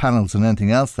solar panels and anything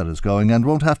else that is going and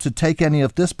won't have to take any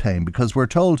of this pain? Because we're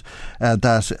told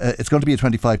that it's going to be a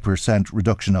 25%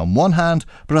 reduction on one hand,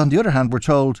 but on the other hand, we're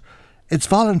told it's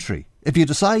voluntary if you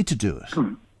decide to do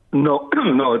it. No,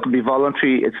 it'll be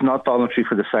voluntary. It's not voluntary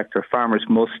for the sector. Farmers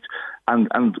must,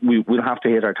 and we will have to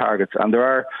hit our targets. And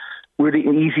we're the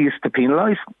easiest to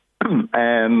penalise.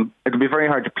 It'll be very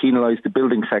hard to penalise the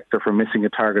building sector for missing a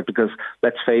target because,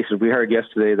 let's face it, we heard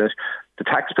yesterday that the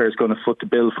taxpayer is going to foot the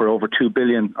bill for over 2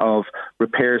 billion of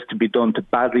repairs to be done to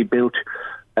badly built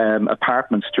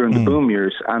apartments during the boom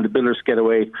years, and the builders get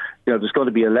away. There's going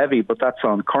to be a levy, but that's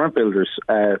on current builders.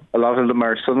 A lot of them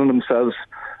are sunning themselves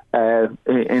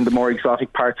in the more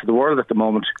exotic parts of the world at the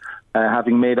moment,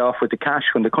 having made off with the cash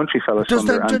when the country fell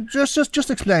asunder. Just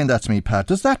explain that to me, Pat.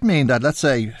 Does that mean that, let's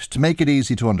say, to make it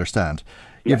easy to understand,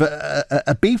 you have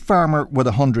a beef farmer with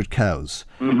 100 cows,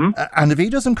 and if he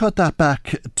doesn't cut that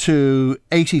back to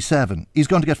 87, he's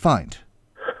going to get fined?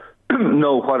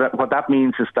 No, what that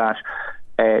means is that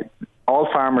all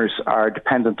farmers are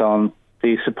dependent on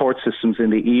the support systems in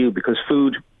the EU, because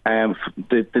food,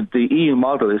 the EU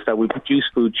model is that we produce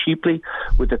food cheaply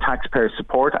with the taxpayer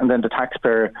support, and then the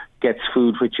taxpayer gets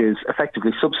food which is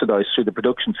effectively subsidised through the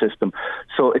production system.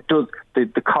 So it does,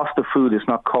 the cost of food is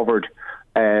not covered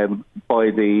by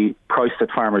the price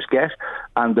that farmers get,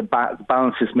 and the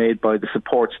balance is made by the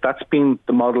supports. That's been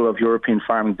the model of European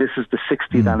farming. This is the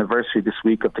 60th anniversary this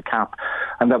week of the CAP,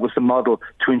 and that was the model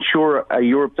to ensure a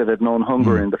Europe that had known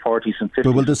hunger in the 40s and 50s.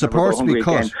 But will the supports be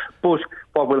cut? Again. But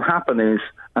what will happen is,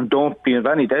 and don't be of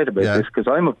any doubt about this, because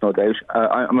I'm of no doubt,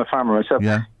 I'm a farmer myself,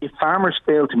 if farmers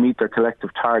fail to meet their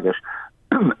collective target,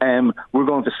 we're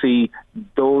going to see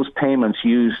those payments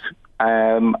used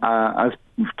as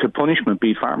to punishment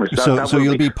beef farmers. So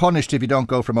you'll be punished if you don't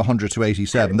go from 100 to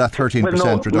 87, that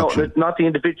 13% reduction? No, not the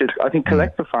individuals. I think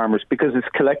collective farmers, because it's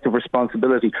collective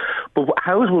responsibility. But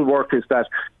how it will work is that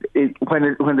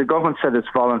when the government said it's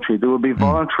voluntary, there will be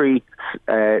voluntary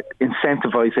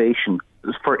incentivisation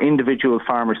for individual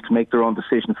farmers to make their own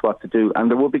decisions what to do,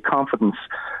 and there will be confidence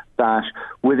that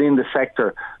within the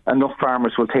sector enough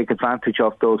farmers will take advantage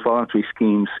of those voluntary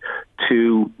schemes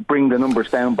to bring the numbers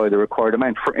down by the required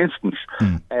amount. For instance,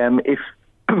 if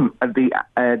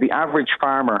the average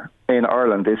farmer in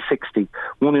Ireland is 60,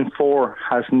 1 in 4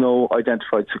 has no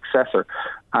identified successor,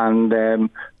 and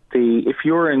if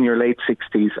you're in your late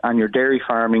 60s and you're dairy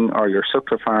farming or you're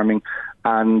suckler farming,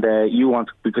 and you want,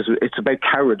 because it's about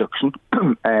cow reduction,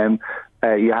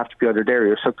 you have to be either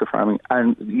dairy or suckler farming,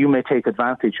 and you may take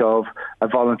advantage of a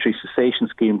voluntary cessation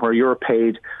scheme where you're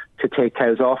paid to take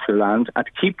cows off your land and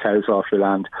to keep cows off your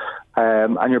land,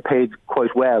 and you're paid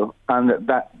quite well, and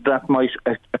that might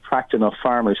attract enough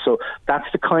farmers. So that's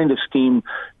the kind of scheme.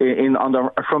 On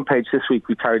our front page this week,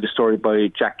 we carried a story by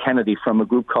Jack Kennedy from a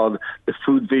group called the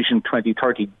Food Vision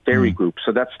 2030 Dairy Group.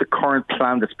 So that's the current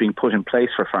plan that's being put in place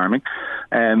for farming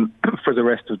for the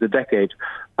rest of the decade.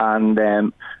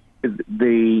 And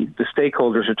the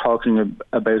stakeholders are talking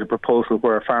about a proposal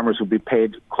where farmers will be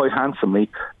paid quite handsomely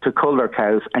to cull their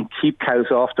cows and keep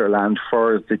cows off their land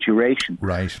for the duration.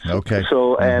 Right, okay.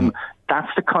 So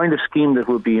that's the kind of scheme that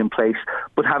will be in place.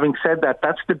 But having said that,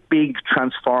 that's the big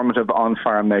transformative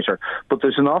on-farm measure. But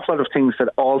there's an awful lot of things that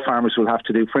all farmers will have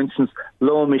to do. For instance,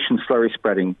 low-emission slurry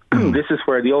spreading. This is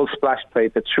where the old splash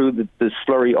plate that threw the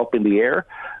slurry up in the air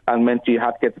and meant you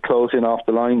had to get the clothes in off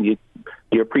the line.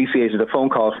 You appreciated a phone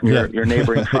call from your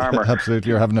neighbouring farmer. Absolutely,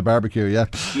 you're having a barbecue,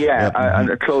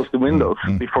 and close the windows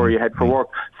before you head for work.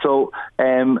 So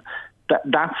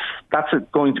that's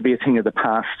going to be a thing of the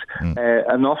past.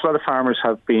 An awful lot of farmers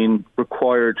have been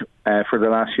required for the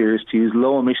last years to use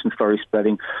low-emission slurry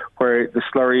spreading, where the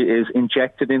slurry is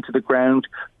injected into the ground,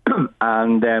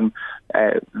 and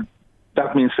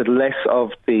that means that less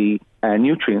of the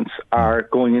nutrients are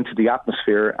going into the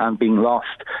atmosphere and being lost.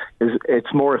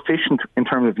 It's more efficient in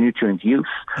terms of nutrient use.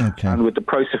 Okay. And with the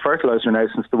price of fertilizer now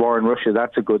since the war in Russia,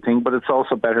 that's a good thing, but it's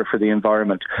also better for the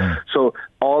environment. So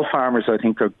all farmers, I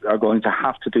think, are going to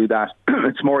have to do that.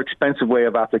 It's a more expensive way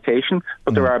of application,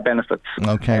 but there are benefits.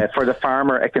 For the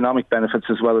farmer, economic benefits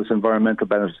as well as environmental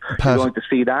benefits. You're going to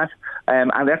see that.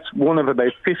 And that's one of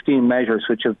about 15 measures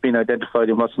which have been identified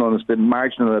in what's known as the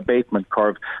marginal abatement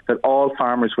curve that all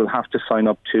farmers will have to sign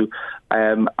up to,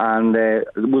 and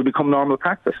will become normal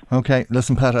practice. Okay,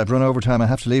 listen, Pat, I've run over time. I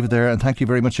have to leave it there, and thank you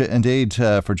very much indeed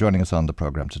for joining us on the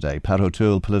programme today. Pat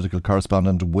O'Toole, political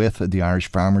correspondent with the Irish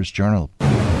Farmers Journal.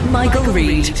 Michael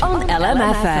Reid on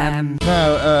LMFM.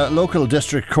 Now, local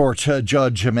district court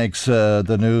judge makes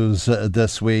the news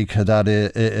this week. That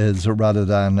is rather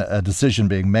than a decision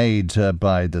being made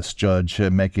by this judge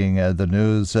making the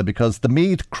news, because the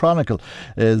Meath Chronicle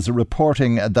is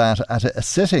reporting that at a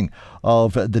sitting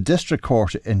of the district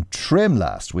court in Trim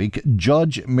last week,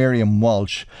 Judge Miriam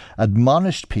Walsh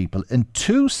admonished people in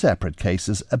two separate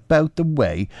cases about the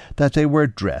way that they were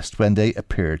dressed when they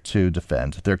appeared to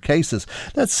defend their cases.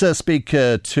 Let's speak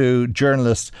to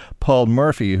journalist Paul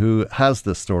Murphy, who has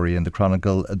this story in the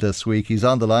Chronicle this week. He's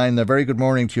on the line. A very good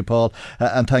morning to you, Paul,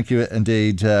 and thank you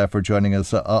indeed for joining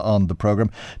us on the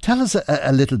programme. Tell us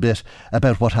a little bit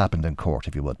about what happened in court,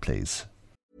 if you would, please.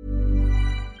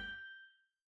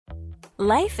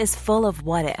 Life is full of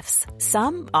what-ifs.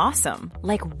 Some awesome,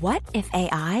 like what if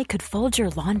AI could fold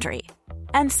your laundry?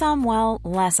 And some, well,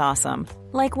 less awesome,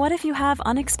 like what if you have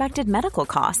unexpected medical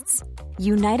costs?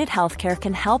 United Healthcare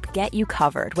can help get you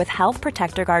covered with Health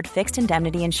Protector Guard fixed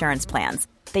indemnity insurance plans.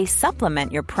 They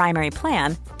supplement your primary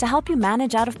plan to help you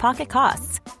manage out-of-pocket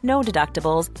costs. No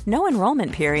deductibles, no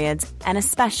enrollment periods, and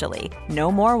especially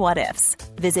no more what-ifs.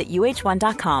 Visit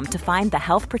uh1.com to find the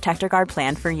Health Protector Guard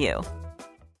plan for you.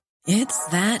 It's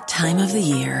that time of the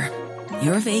year.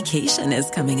 Your vacation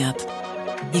is coming up.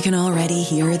 You can already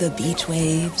hear the beach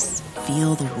waves,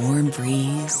 feel the warm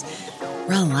breeze,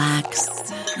 relax,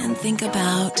 and think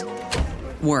about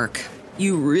work.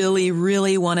 You really,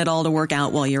 really want it all to work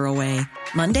out while you're away.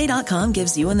 Monday.com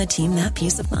gives you and the team that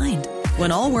peace of mind.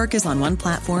 When all work is on one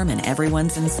platform and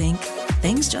everyone's in sync,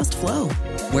 things just flow.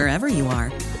 Wherever you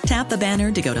are, tap the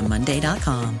banner to go to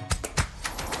Monday.com.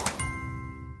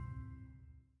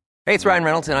 Hey, it's Ryan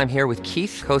Reynolds, and I'm here with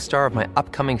Keith, co-star of my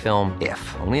upcoming film,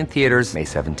 If, only in theaters May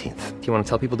 17th. Do you want to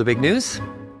tell people the big news?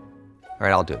 All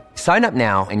right, I'll do it. Sign up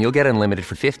now and you'll get unlimited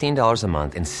for $15 a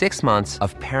month and 6 months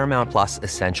of Paramount Plus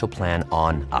Essential Plan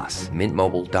on us.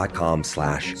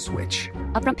 MintMobile.com/switch.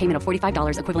 Upfront payment of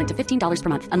 $45 equivalent to $15 per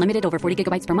month. Unlimited over 40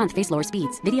 gigabytes per month. Face lower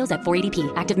speeds. Videos at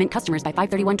 480p. Active Mint customers by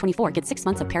 531.24 get 6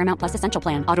 months of Paramount Plus Essential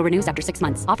Plan. Auto renews after 6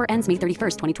 months. Offer ends May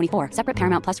 31st, 2024. Separate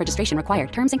Paramount Plus registration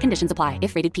required. Terms and conditions apply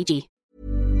if rated PG.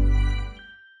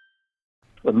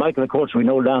 Well, Michael, of course, we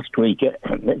know last week it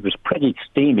was pretty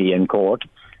steamy in court.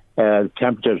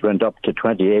 Temperatures went up to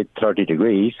 28, 30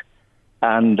 degrees.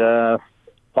 And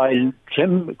while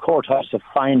Trim Courthouse is a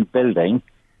fine building,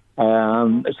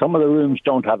 some of the rooms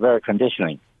don't have air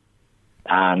conditioning.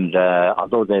 And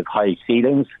although they have high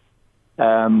ceilings,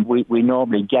 we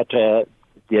normally get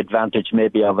the advantage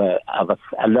maybe of a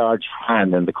large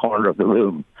fan in the corner of the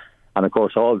room. And, of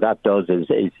course, all that does is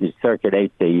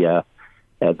circulate the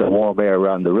warm air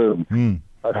around the room.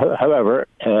 However,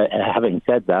 having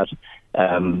said that,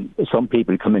 some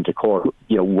people come into court,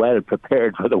 well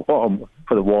prepared for the warm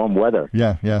weather.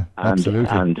 Yeah, absolutely.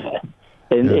 And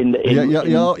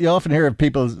You often hear of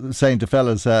people saying to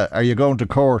fellas, "Are you going to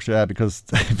court because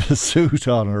they have a suit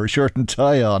on or a shirt and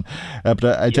tie on?" But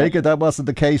I take it that wasn't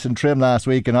the case in Trim last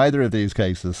week in either of these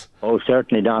cases. Oh,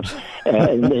 certainly not.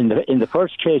 In the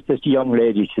first case, this young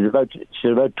lady, she's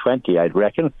about 20, I'd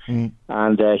reckon,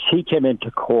 and she came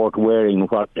into court wearing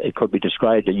what it could be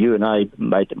described. That you and I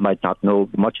might not know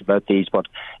much about these, but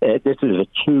this is a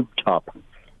tube top.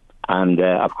 And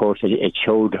of course, it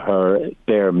showed her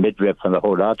bare midriff and the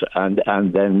whole lot. And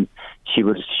then she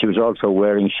was also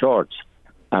wearing shorts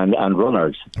and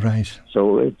runners. Right.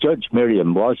 So Judge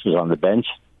Miriam Walsh was on the bench,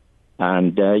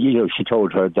 and she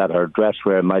told her that her dress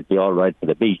wear might be all right for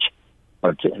the beach,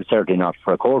 but certainly not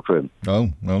for a courtroom.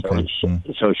 Oh, okay.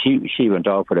 So she went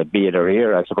off with a bee in her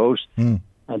ear, I suppose. And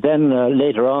then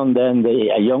later on,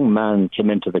 a young man came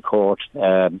into the court.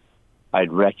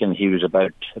 I'd reckon he was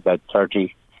about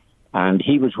 30. And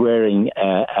he was wearing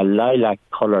a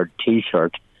lilac-coloured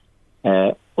T-shirt,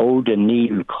 Old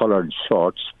O'Neill-coloured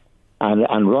shorts,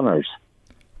 and runners.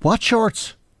 What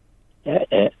shorts?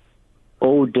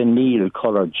 Old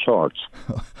O'Neill-coloured shorts.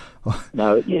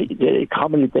 Now,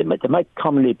 they might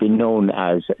commonly be known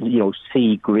as,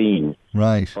 sea green.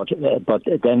 Right. But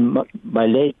then my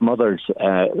late mother's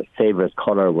favourite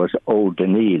colour was Old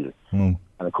O'Neill. And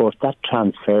of course, that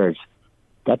translates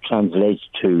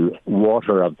to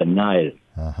water of the Nile.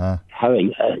 How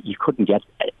you couldn't get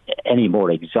any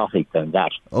more exotic than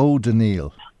that. Old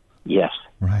O'Neill. Yes.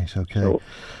 Right. Okay. So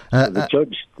the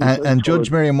judge and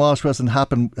Judge Miriam Walsh wasn't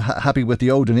happy with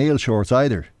the Old O'Neill shorts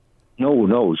either.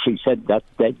 No. She said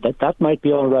that might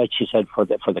be all right. She said for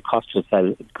the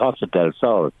Costa del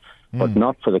Sol, but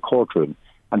not for the courtroom.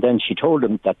 And then she told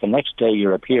him that the next day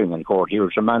you're appearing in court, he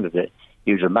was remanded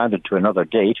to another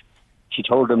date. She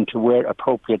told him to wear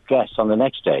appropriate dress on the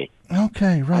next day.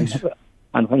 Okay, right.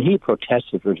 And when he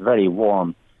protested, it was very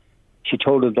warm. She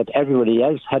told him that everybody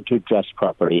else had to dress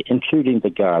properly, including the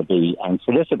Gardaí and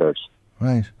solicitors.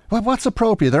 Right. Well, what's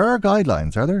appropriate? There are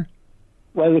guidelines, are there?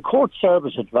 Well, the court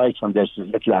service advice on this is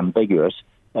a little ambiguous.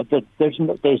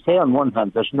 They say on one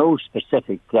hand there's no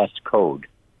specific dress code.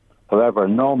 However,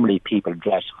 normally people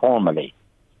dress formally,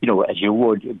 as you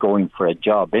would going for a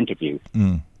job interview.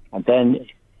 And then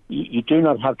you do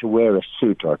not have to wear a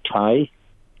suit or tie.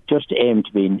 Just aim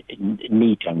to be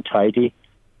neat and tidy.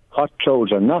 Hot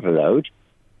clothes are not allowed.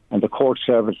 And the court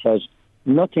service says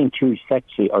nothing too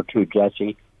sexy or too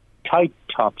dressy. Tight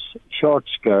tops, short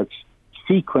skirts,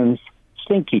 sequins,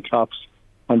 slinky tops,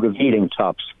 and revealing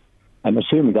tops. I'm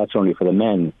assuming that's only for the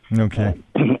men. Okay.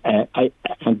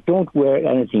 And don't wear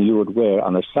anything you would wear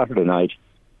on a Saturday night,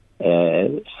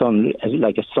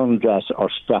 like a sundress or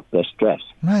strapless dress.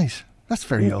 Right. That's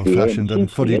very old-fashioned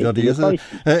and fuddy-duddy, isn't it?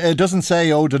 It doesn't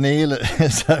say Old O'Neill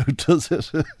is out, does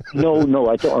it? No,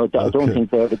 I don't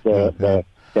think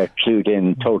they're clued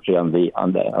in totally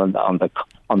on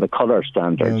the colour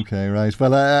standards. Okay, right.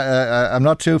 Well, I'm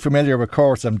not too familiar with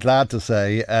courts, I'm glad to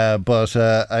say, but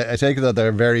I take it that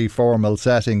they're very formal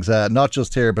settings, not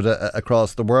just here but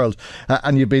across the world.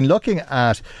 And you've been looking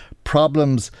at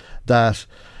problems that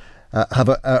have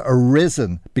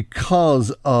arisen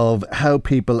because of how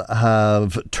people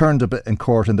have turned up in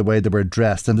court in the way they were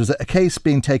dressed. And there's a case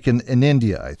being taken in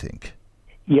India, I think.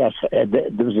 Yes, there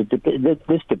was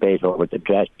this debate over the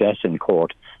dress in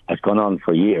court has gone on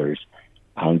for years.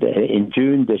 And in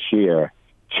June this year,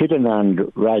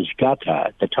 Chidanand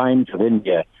Rajgata, the Times of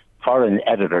India foreign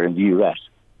editor in the US,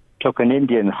 took an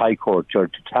Indian High Court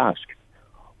judge to task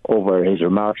over his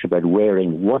remarks about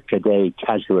wearing workaday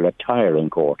casual attire in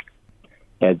court.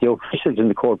 The officials in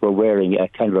the court were wearing a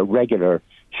kind of a regular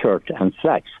shirt and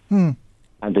slacks. And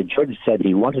the judge said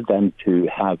he wanted them to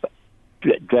have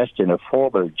dressed in a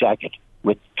formal jacket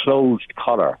with closed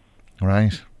collar.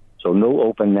 Right. So no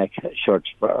open neck shirts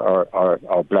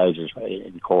or blouses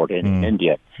in court in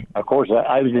India. Of course,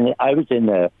 I was in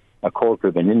a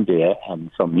courtroom in India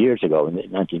some years ago in the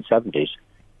 1970s.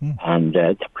 And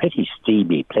they're pretty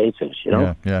steamy places,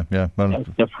 Yeah. Well,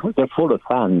 they're full of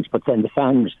fans, but then the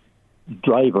fans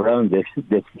drive around this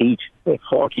heat,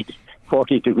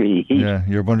 40-degree heat. Yeah,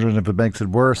 you're wondering if it makes it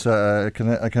worse. I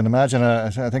can imagine.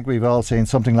 I think we've all seen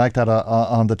something like that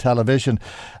on the television.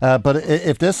 But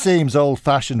if this seems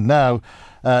old-fashioned now,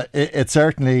 it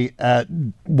certainly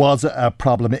was a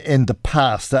problem in the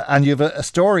past. And you have a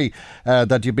story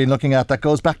that you've been looking at that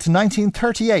goes back to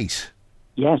 1938.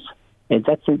 Yes, this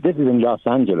is in Los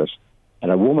Angeles,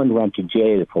 and a woman went to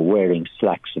jail for wearing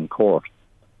slacks in court.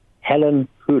 Helen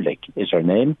Hulick is her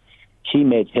name. She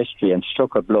made history and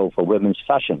struck a blow for women's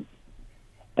fashion.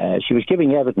 She was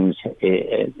giving evidence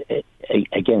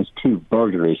against two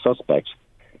burglary suspects.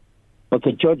 But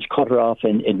the judge cut her off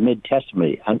in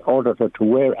mid-testimony and ordered her to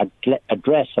wear a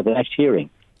dress at the next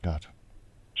hearing. God.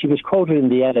 She was quoted in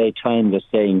the LA Times as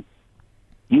saying,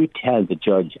 "You tell the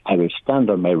judge I will stand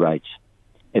on my rights.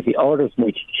 If he orders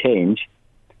me to change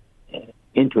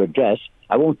into a dress,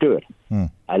 I won't do it.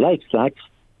 I like slacks.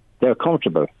 They're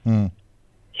comfortable."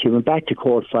 She went back to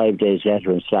court 5 days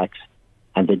later in slacks,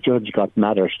 and the judge got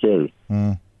madder still.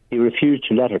 He refused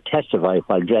to let her testify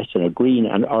while dressed in a green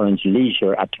and orange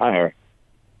leisure attire.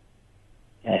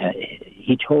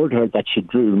 He told her that she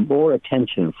drew more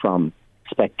attention from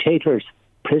spectators,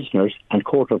 prisoners and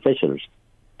court officials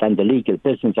than the legal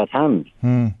business at hand.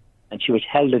 And she was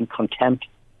held in contempt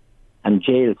and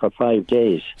jailed for 5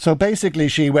 days. So basically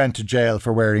she went to jail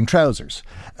for wearing trousers.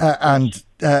 And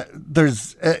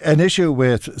there's an issue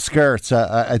with skirts.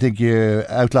 I think you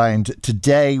outlined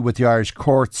today with the Irish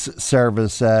Courts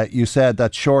Service. You said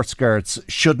that short skirts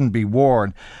shouldn't be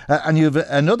worn. And you have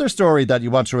another story that you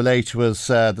want to relate to us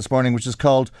this morning, which is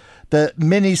called the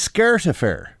mini skirt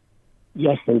affair.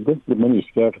 Yes, this is the mini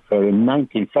skirt affair in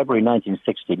February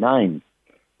 1969.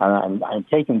 And I'm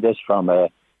taking this from a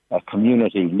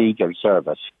community legal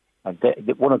service. And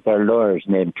one of their lawyers,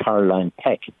 named Caroline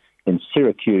Peck, in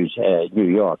Syracuse, New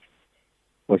York,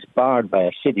 was barred by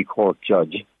a city court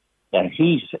judge.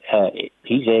 He's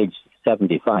aged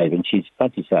 75 and she's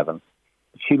 27.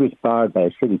 She was barred by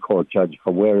a city court judge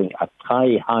for wearing a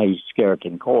thigh-high skirt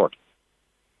in court.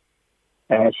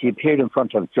 She appeared in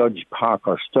front of Judge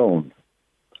Parker Stone,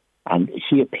 and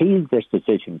she appealed this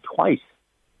decision twice,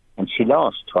 and she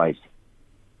lost twice.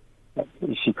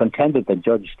 She contended that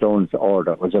Judge Stone's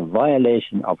order was a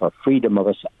violation of her freedom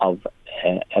of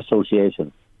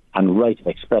association and right of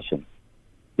expression.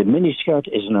 The miniskirt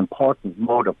is an important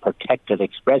mode of protected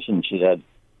expression, she said.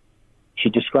 She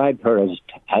described her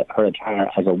attire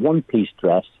as a one-piece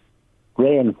dress,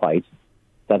 grey and white,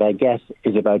 that I guess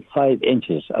is about 5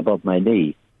 inches above my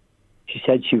knee. She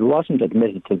said she wasn't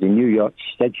admitted to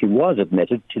she said she was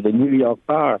admitted to the New York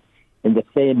bar in the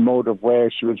same mode of wear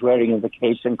she was wearing in the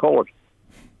case in court.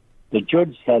 The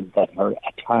judge said that her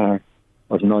attire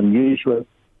was an unusual,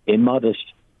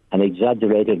 immodest and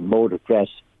exaggerated mode of dress,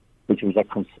 which was a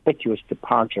conspicuous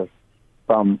departure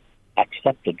from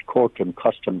accepted courtroom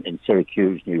custom in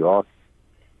Syracuse, New York.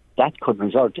 That could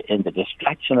result in the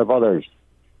distraction of others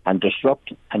and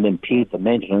disrupt and impede the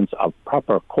maintenance of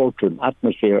proper courtroom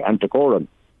atmosphere and decorum.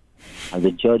 And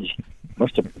the judge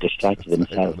must have distracted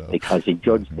himself because he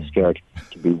judged the skirt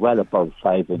to be well above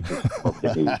 5 inches above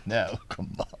the knee. No,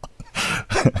 come on.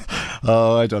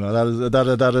 Oh, I don't know.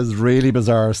 That is really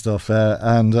bizarre stuff,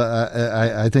 and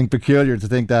I think peculiar to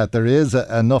think that there is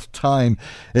enough time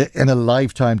in a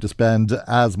lifetime to spend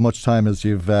as much time as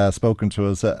you've spoken to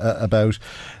us about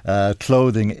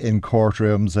clothing in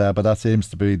courtrooms, but that seems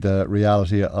to be the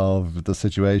reality of the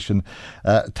situation.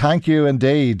 Thank you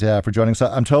indeed for joining us.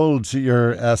 I'm told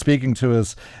you're speaking to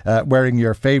us wearing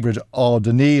your favourite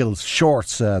O'Donnell's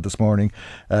shorts this morning,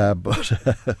 but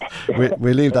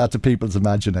we leave that to people's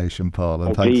imagination, Paul.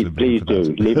 And please do.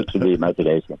 Leave it to the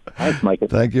imagination. Thanks, Michael.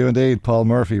 Thank you indeed. Paul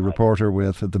Murphy, reporter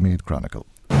with the Meath Chronicle.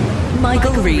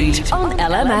 Michael Reid on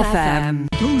LMFM.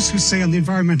 Those who say on the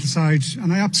environmental side,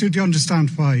 and I absolutely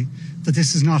understand why, that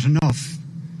this is not enough.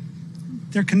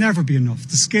 There can never be enough.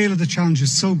 The scale of the challenge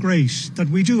is so great that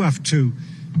we do have to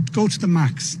go to the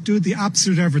max, do the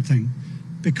absolute everything,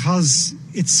 because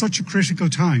it's such a critical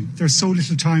time. There's so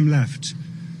little time left.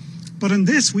 But in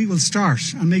this, we will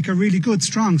start and make a really good,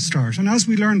 strong start. And as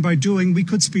we learn by doing, we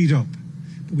could speed up.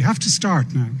 But we have to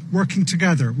start now, working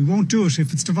together. We won't do it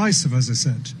if it's divisive, as I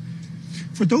said.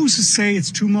 For those who say it's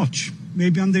too much,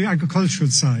 maybe on the agricultural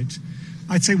side,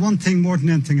 I'd say one thing more than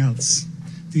anything else.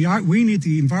 We need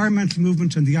the environmental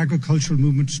movement and the agricultural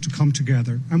movement to come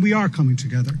together, and we are coming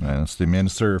together. It's the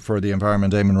Minister for the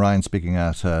Environment, Eamon Ryan, speaking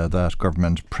at that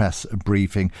government press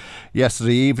briefing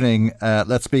yesterday evening.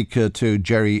 Let's speak to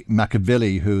Jerry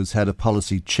McAvilly, who's head of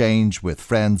policy change with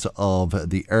Friends of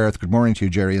the Earth. Good morning to you,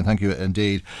 Jerry, and thank you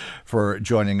indeed for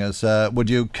joining us. Would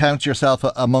you count yourself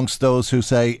amongst those who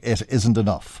say it isn't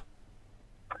enough?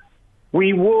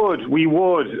 We would.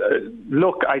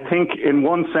 Look, I think in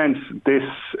one sense this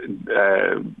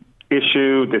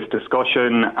issue, this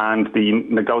discussion and the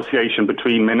negotiation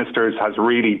between ministers has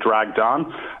really dragged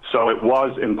on. So it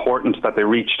was important that they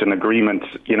reached an agreement,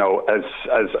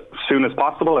 as soon as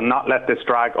possible and not let this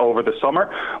drag over the summer.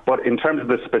 But in terms of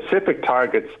the specific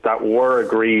targets that were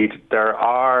agreed, there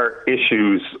are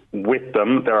issues with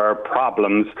them. There are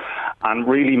problems. And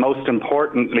really, most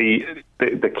importantly,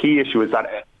 the key issue is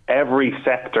that every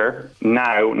sector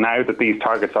now that these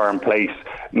targets are in place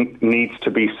needs to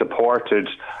be supported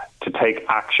to take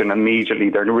action immediately.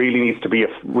 There really needs to be a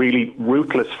really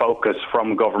ruthless focus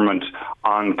from government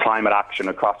on climate action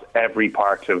across every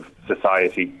part of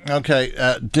society. OK,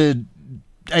 did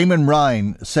Eamon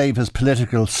Ryan save his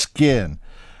political skin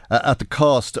at the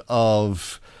cost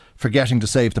of forgetting to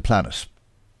save the planet?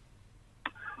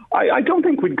 I don't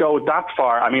think we'd go that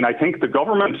far. I mean, I think the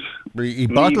government... He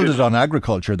bottled it on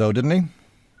agriculture, though, didn't he?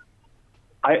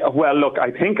 Well, look,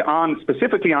 I think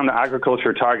specifically on the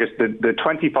agriculture targets, the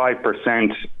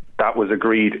 25% that was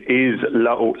agreed is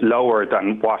lower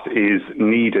than what is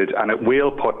needed, and it will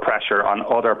put pressure on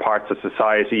other parts of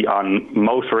society, on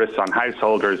motorists, on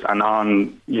householders, and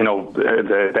on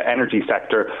the energy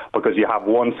sector, because you have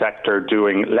one sector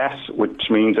doing less, which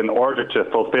means in order to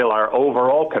fulfil our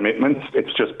overall commitments,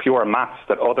 it's just pure maths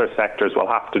that other sectors will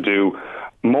have to do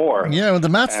more. Yeah, well, the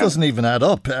maths doesn't even add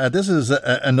up. This is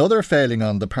another failing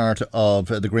on the part of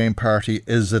the Green Party,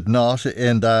 is it not?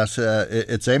 In that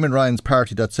it's Eamon Ryan's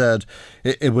party that said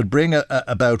it would bring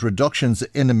about reductions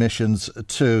in emissions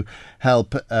to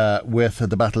help with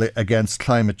the battle against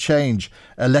climate change.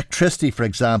 Electricity, for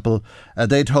example,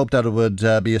 they'd hoped that it would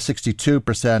be a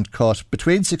 62% cut,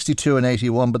 between 62 and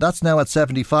 81, but that's now at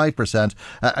 75%.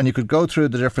 And you could go through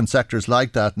the different sectors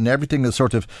like that, and everything has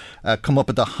sort of come up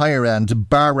at the higher end,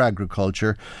 bar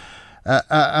agriculture.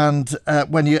 And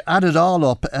when you add it all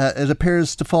up, it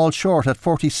appears to fall short at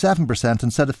 47%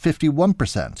 instead of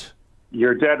 51%.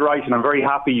 You're dead right, and I'm very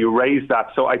happy you raised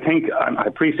that. So I think, and I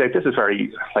appreciate this is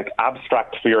very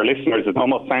abstract for your listeners. It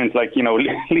almost sounds like,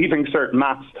 leaving certain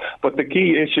maths. But the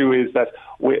key issue is that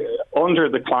under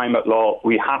the climate law,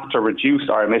 we have to reduce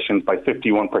our emissions by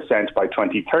 51% by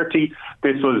 2030.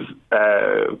 This was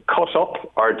cut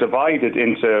up or divided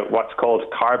into what's called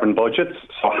carbon budgets.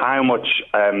 So how much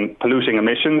polluting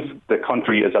emissions the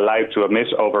country is allowed to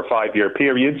emit over 5-year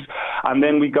periods. And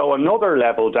then we go another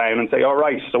level down and say, all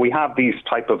right, so we have these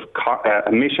type of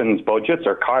emissions budgets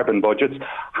or carbon budgets.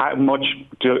 How much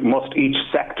must each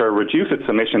sector reduce its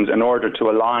emissions in order to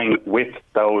align with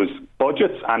those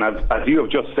budgets? And as you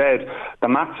have just said, the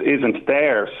maths isn't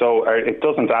there, so it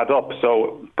doesn't add up.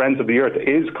 So Friends of the Earth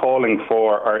is calling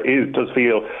for, or does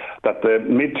feel that the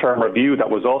midterm review that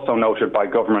was also noted by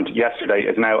government yesterday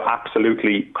is now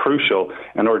absolutely crucial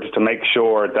in order to make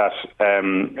sure that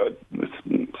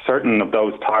certain of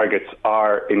those targets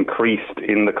are increased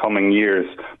in the coming years,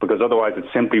 because otherwise it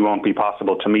simply won't be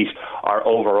possible to meet our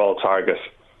overall target.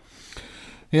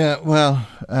 Yeah, well,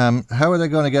 how are they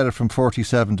going to get it from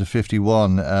 47 to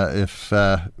 51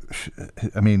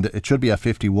 it should be at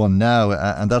 51 now,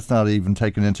 and that's not even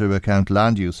taking into account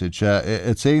land usage.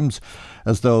 It seems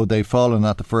as though they've fallen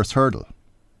at the first hurdle.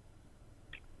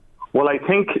 Well, I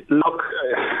think, look,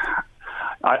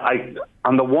 I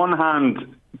on the one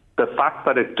hand, the fact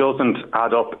that it doesn't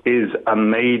add up is a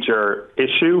major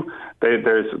issue.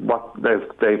 There's what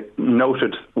they've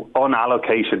noted,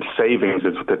 unallocated savings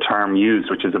is the term used,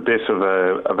 which is a bit of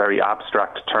a very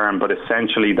abstract term, but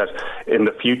essentially that in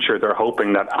the future they're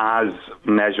hoping that as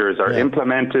measures are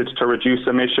implemented to reduce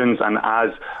emissions and as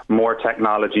more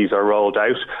technologies are rolled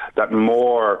out, that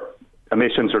more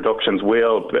emissions reductions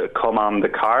will come on the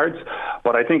cards.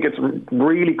 But I think it's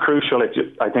really crucial,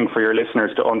 I think, for your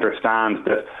listeners to understand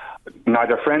that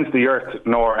neither Friends of the Earth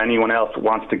nor anyone else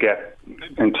wants to get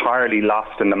entirely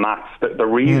lost in the maths. The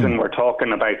reason we're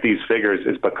talking about these figures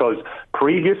is because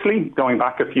previously, going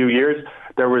back a few years,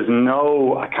 there was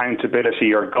no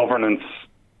accountability or governance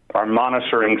or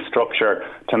monitoring structure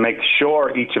to make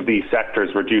sure each of these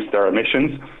sectors reduce their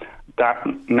emissions. That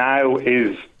now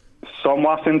is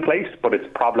somewhat in place, but it's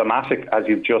problematic, as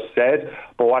you've just said.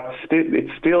 But it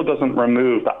still doesn't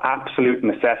remove the absolute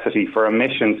necessity for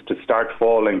emissions to start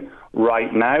falling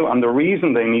right now. And the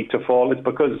reason they need to fall is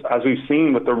because, as we've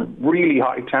seen with the really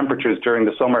high temperatures during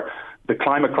the summer, the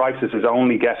climate crisis is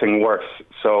only getting worse.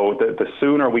 So the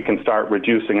sooner we can start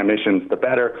reducing emissions, the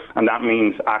better. And that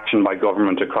means action by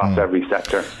government across every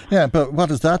sector. Yeah, but what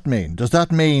does that mean? Does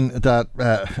that mean that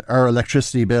our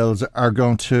electricity bills are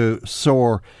going to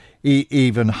soar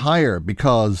even higher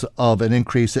because of an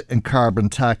increase in carbon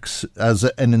tax as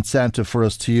an incentive for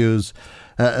us to use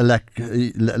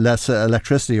less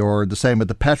electricity, or the same with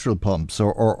the petrol pumps,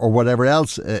 or whatever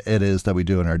else it is that we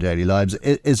do in our daily lives?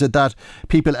 Is it that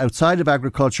people outside of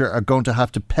agriculture are going to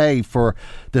have to pay for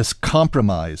this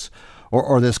compromise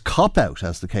or this cop-out,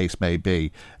 as the case may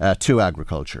be, to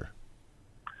agriculture?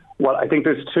 Well, I think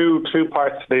there's two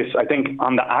parts to this. I think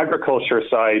on the agriculture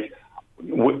side,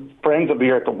 Friends of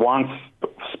the Earth wants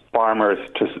farmers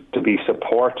to be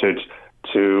supported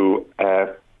to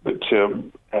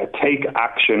take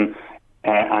action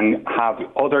and have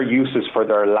other uses for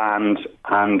their land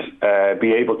and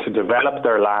be able to develop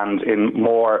their land in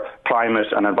more climate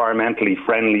and environmentally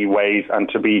friendly ways, and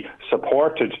to be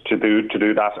supported to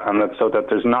do that, and so that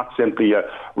there's not simply a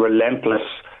relentless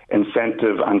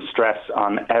incentive and stress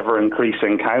on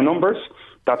ever-increasing cow numbers.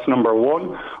 That's number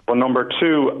one. But number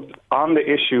two, on the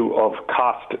issue of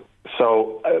cost,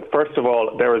 so first of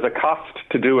all, there is a cost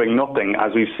to doing nothing.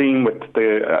 As we've seen with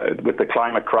the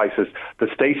climate crisis, the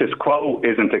status quo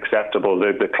isn't acceptable.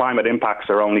 The climate impacts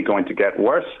are only going to get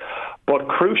worse. But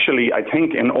crucially, I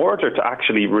think in order to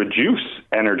actually reduce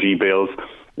energy bills,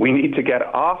 we need to get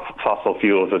off fossil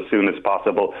fuels as soon as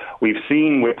possible. We've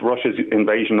seen with Russia's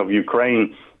invasion of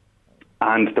Ukraine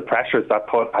and the pressures that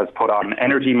has put on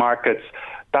energy markets,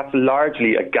 that's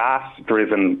largely a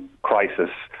gas-driven crisis.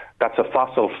 That's a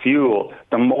fossil fuel.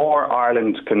 The more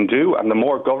Ireland can do and the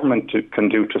more government can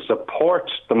do to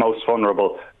support the most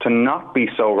vulnerable to not be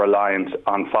so reliant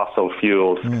on fossil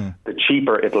fuels, the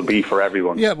cheaper it'll be for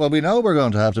everyone. Yeah, well, we know we're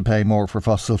going to have to pay more for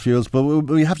fossil fuels, but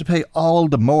we have to pay all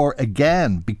the more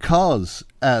again because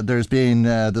there's been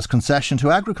this concession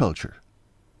to agriculture.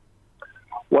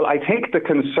 Well, I think the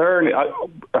concern.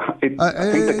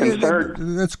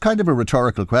 It's kind of a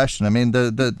rhetorical question. I mean,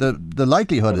 the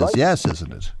likelihood is yes,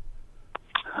 isn't it?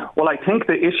 Well, I think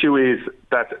the issue is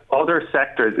that other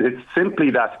sectors, it's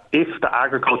simply that if the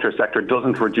agriculture sector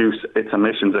doesn't reduce its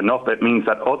emissions enough, it means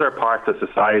that other parts of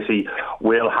society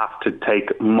will have to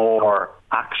take more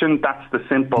action. That's the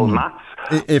simple maths.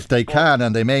 If they can,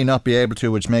 and they may not be able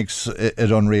to, which makes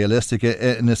it unrealistic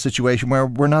in a situation where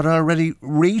we're not already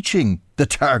reaching the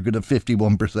target of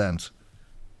 51%.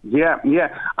 Yeah.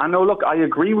 And no, look, I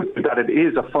agree with you that it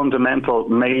is a fundamental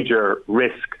major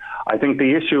risk. I think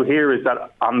the issue here is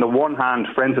that on the one hand,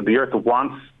 Friends of the Earth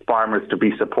wants farmers to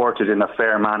be supported in a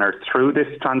fair manner through this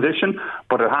transition,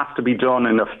 but it has to be done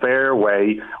in a fair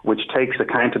way, which takes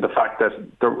account of the fact that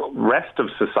the rest of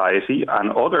society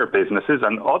and other businesses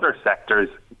and other sectors,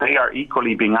 they are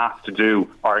equally being asked to do,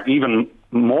 or even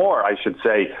more, I should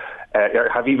say,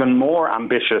 have even more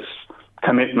ambitious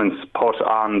commitments put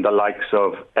on the likes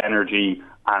of energy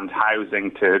and housing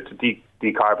to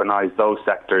decarbonise those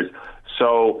sectors.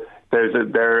 So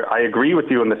I agree with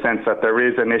you in the sense that there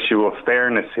is an issue of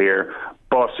fairness here,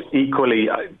 but equally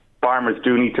farmers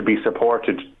do need to be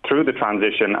supported through the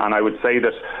transition. And I would say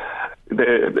that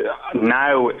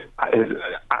now is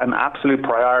an absolute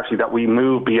priority that we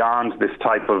move beyond this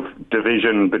type of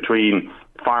division between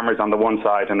farmers on the one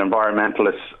side and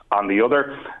environmentalists on the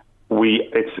other.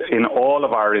 It's in all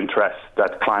of our interests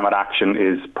that climate action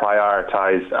is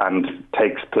prioritised and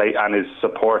takes place and is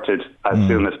supported as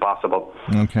soon as possible.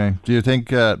 Okay. Do you think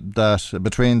that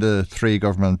between the three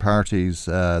government parties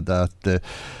that the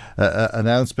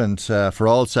announcement for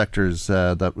all sectors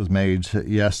that was made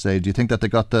yesterday, do you think that they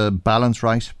got the balance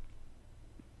right?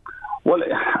 Well,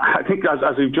 I think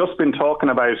as we've just been talking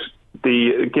about,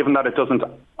 given that it doesn't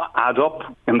add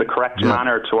up in the correct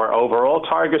manner to our overall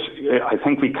target, I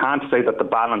think we can't say that the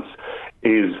balance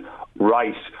is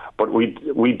right. But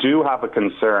we do have a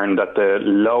concern that the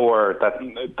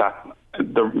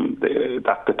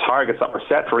targets that were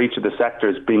set for each of the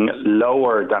sectors being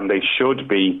lower than they should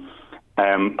be,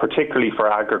 particularly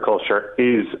for agriculture,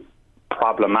 is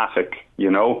problematic.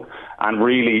 And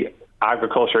really,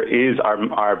 agriculture is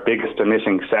our biggest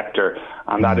emitting sector,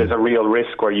 and that is a real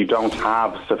risk where you don't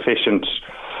have sufficient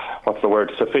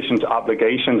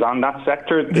obligations on that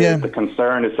sector. The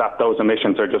concern is that those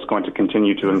emissions are just going to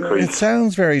continue to increase. It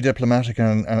sounds very diplomatic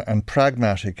and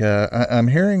pragmatic. I'm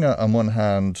hearing on one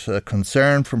hand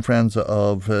concern from Friends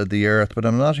of the Earth, but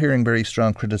I'm not hearing very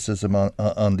strong criticism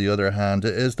on the other hand.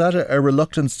 Is that a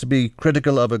reluctance to be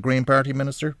critical of a Green Party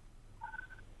minister?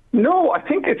 No, I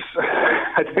think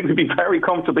we'd be very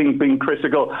comfortable being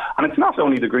critical. And it's not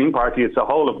only the Green Party, it's a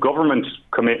whole of government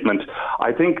commitment.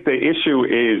 I think the issue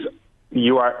is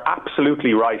you are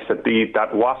absolutely right that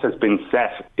what has been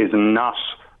set is not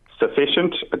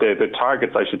sufficient. The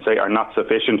targets, I should say, are not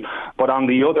sufficient. But on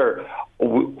the other,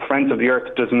 Friends of the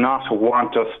Earth does not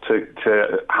want us to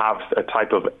have a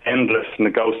type of endless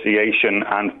negotiation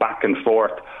and back and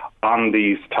forth on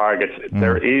these targets.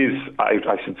 There is,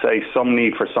 I should say, some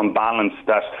need for some balance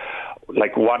that,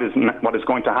 like, what is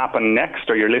going to happen next,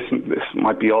 or this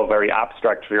might be all very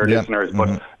abstract for your listeners,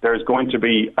 but there's going to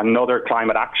be another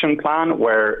climate action plan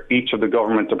where each of the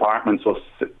government departments will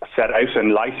set out,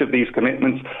 in light of these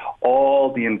commitments,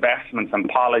 all the investments and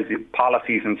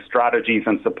policies and strategies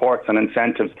and supports and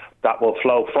incentives that will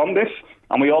flow from this.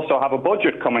 And we also have a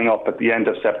budget coming up at the end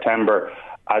of September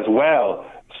as well.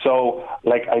 So,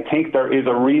 I think there is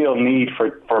a real need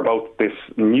for both this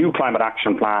new climate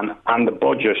action plan and the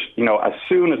budget, as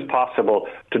soon as possible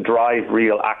to drive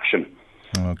real action.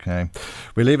 Okay.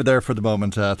 We'll leave it there for the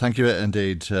moment. Thank you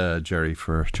indeed, Jerry,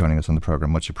 for joining us on the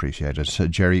programme. Much appreciated.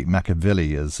 Jerry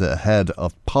McAvilly is Head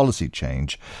of Policy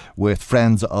Change with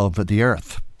Friends of the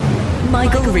Earth.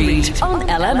 Michael Reid on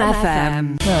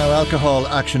LMFM. Now, Alcohol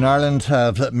Action Ireland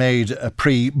have made a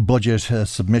pre-budget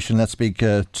submission. Let's speak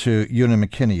to Ewan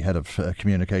McKinney, Head of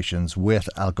Communications with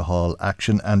Alcohol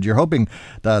Action. And you're hoping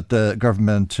that the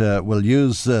government will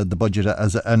use the budget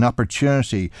as an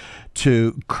opportunity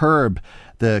to curb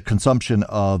the consumption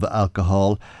of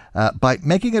alcohol by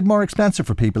making it more expensive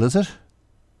for people, is it?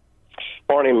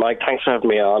 Morning, Mike. Thanks for having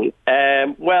me on.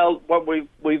 Well, what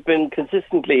we've been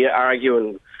consistently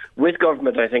arguing with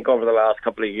government, I think, over the last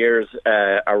couple of years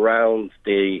around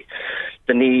the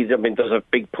need. I mean, there's a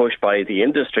big push by the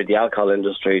industry, the alcohol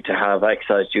industry, to have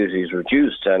excise duties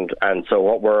reduced. And so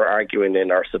what we're arguing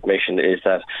in our submission is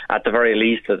that, at the very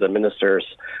least, that the ministers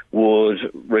would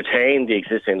retain the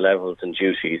existing levels and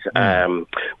duties,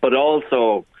 but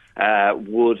also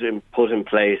would put in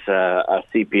place a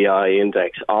CPI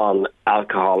index on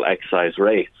alcohol excise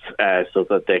rates so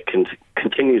that they can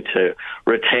continue to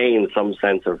retain some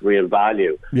sense of real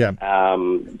value. Yeah.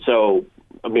 So,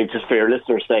 I mean, just for your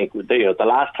listeners' sake, the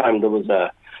last time there was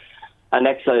an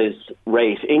excise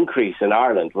rate increase in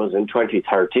Ireland was in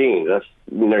 2013. That's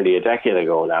nearly a decade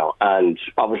ago now. And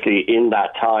obviously in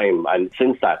that time, and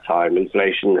since that time,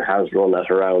 inflation has run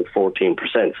at around 14%.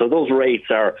 So those rates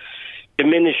are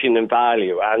diminishing in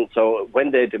value, and so when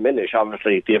they diminish,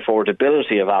 obviously the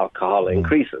affordability of alcohol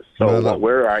increases. So what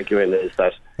we're arguing is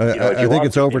that I think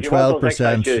it's over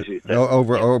 12%,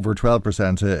 over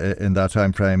 12% in that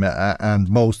time frame, and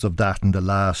most of that in the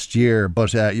last year.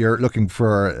 But you're looking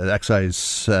for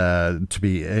excise to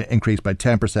be increased by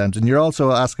 10%, and you're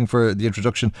also asking for the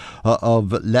introduction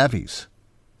of levies.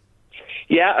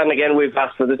 Yeah, and again, we've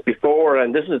asked for this before,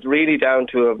 and this is really down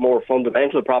to a more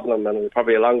fundamental problem, and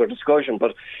probably a longer discussion.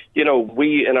 But,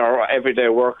 we in our everyday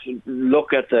work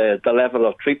look at the level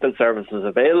of treatment services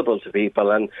available to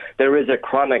people, and there is a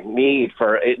chronic need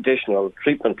for additional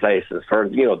treatment places for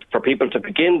people to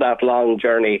begin that long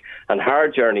journey and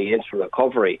hard journey into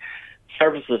recovery.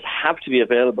 Services have to be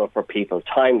available for people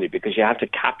timely, because you have to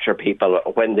capture people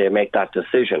when they make that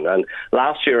decision. And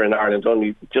last year in Ireland,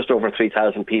 only just over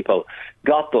 3,000 people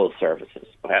got those services,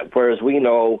 whereas we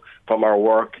know from our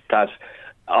work that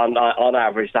on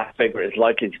average that figure is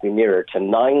likely to be nearer to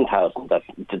 9,000,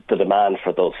 the demand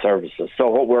for those services. So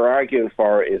what we're arguing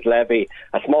for is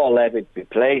a small levy to be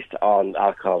placed on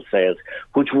alcohol sales,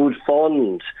 which would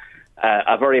fund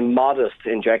a very modest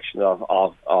injection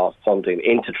of funding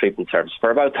into treatment services.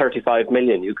 For about 35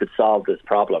 million, you could solve this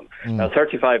problem. Now,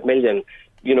 35 million,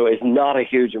 is not a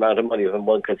huge amount of money when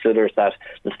one considers that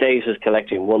the state is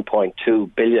collecting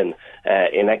 1.2 billion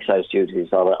in excise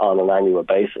duties on an annual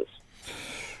basis.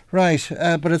 Right,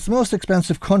 but it's the most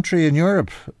expensive country in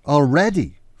Europe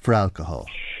already for alcohol.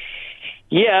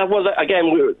 Yeah, well,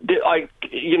 again,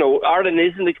 Ireland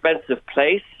is an expensive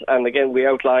place, and again, we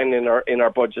outline in our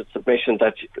budget submission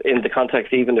that in the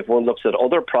context, even if one looks at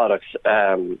other products,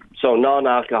 so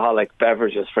non-alcoholic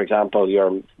beverages, for example,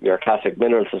 your classic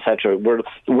minerals, etc., we're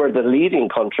the leading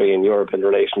country in Europe in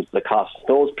relation to the cost of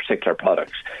those particular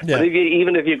products. Yeah. But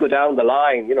even if you go down the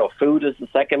line, food is the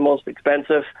second most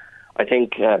expensive. I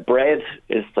think bread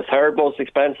is the third most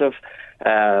expensive.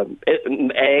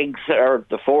 Eggs are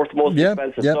the fourth most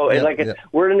expensive.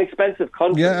 We're an expensive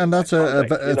country. Yeah, and that's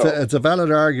it's a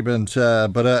valid argument.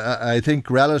 But I think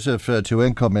relative to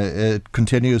income, it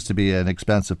continues to be an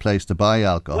expensive place to buy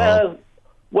alcohol.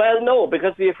 Well, no,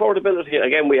 because the affordability,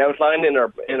 again, we outlined in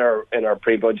our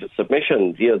pre-budget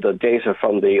submission, the data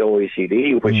from the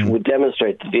OECD, which would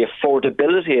demonstrate that the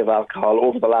affordability of alcohol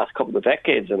over the last couple of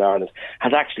decades in Ireland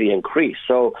has actually increased.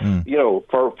 So,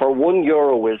 for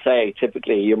 €1, we'll say,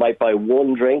 typically you might buy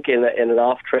one drink in an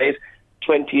off-trade.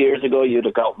 20 years ago, you'd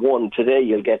have got one. Today,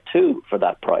 you'll get two for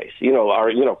that price. For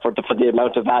the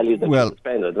amount of value that you will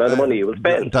spend, the amount of money you will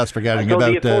spend. That's forgetting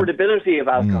about the affordability of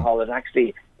alcohol has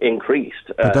actually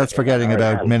increased. But that's forgetting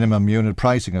about minimum unit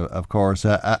pricing, of course,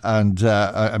 and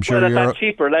I'm sure you're at a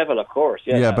cheaper level, of course.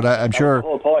 Yeah, but I'm sure the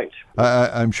whole point.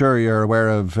 I'm sure you're aware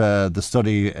of the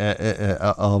study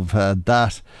of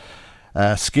that.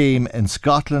 Scheme in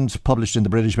Scotland, published in the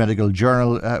British Medical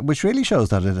Journal, which really shows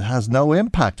that it has no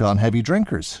impact on heavy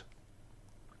drinkers.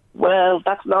 Well,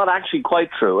 that's not actually quite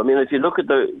true. I mean, if you look at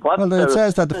it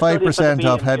says that the 5%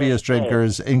 of heaviest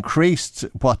drinkers increased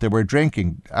what they were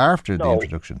drinking after the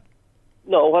introduction.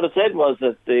 No, what it said was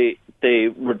that the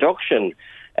reduction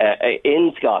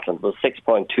in Scotland was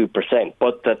 6.2%,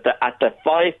 but at the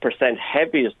 5%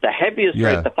 heaviest,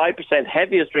 the 5%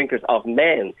 heaviest drinkers of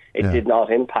men, it did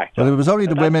not impact. But it was only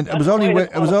the women. But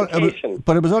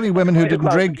it was only women who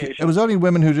didn't drink. It was only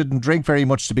women who didn't drink very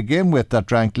much to begin with that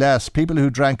drank less. People who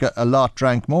drank a lot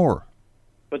drank more.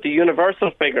 But the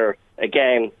universal figure,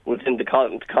 again, within the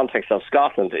context of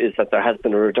Scotland, is that there has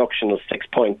been a reduction of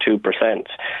 6.2%.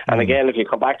 And again, if you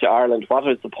come back to Ireland, what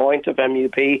is the point of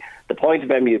MUP? The point of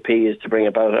MUP is to bring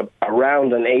about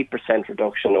around an 8%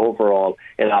 reduction overall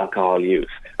in alcohol use.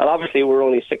 And obviously, we're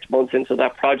only 6 months into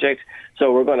that project,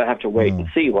 so we're going to have to wait and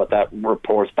see what that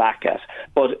reports back at.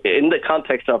 But in the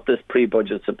context of this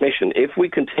pre-budget submission, if we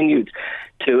continued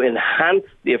to enhance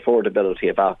the affordability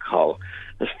of alcohol,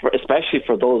 especially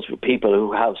for those people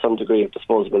who have some degree of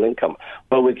disposable income,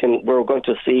 we're going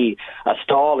to see a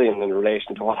stalling in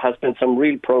relation to what has been some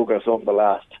real progress over the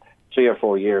last 3 or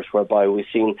 4 years, whereby we've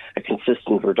seen a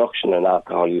consistent reduction in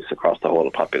alcohol use across the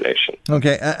whole population.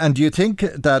 Okay, and do you think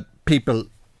that people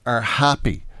are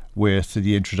happy with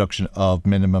the introduction of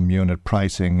minimum unit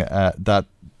pricing, that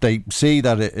they see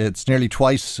that it's nearly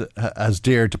twice as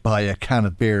dear to buy a can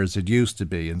of beer as it used to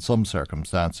be in some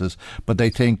circumstances, but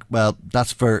they think, well,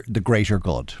 that's for the greater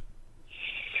good?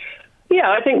 Yeah,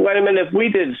 I think, if we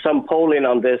did some polling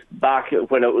on this back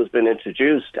when it was been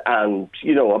introduced, and,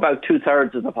 about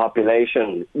 2/3 of the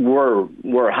population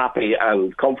were happy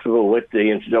and comfortable with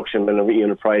the introduction of minimum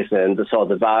unit pricing and they saw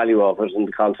the value of it in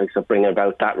the context of bringing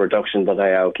about that reduction that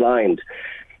I outlined.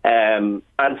 And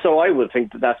so I would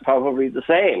think that that's probably the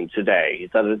same today,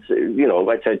 that it's,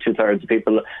 I'd say 2/3 of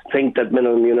people think that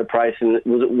minimum unit pricing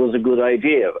was a good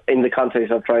idea in the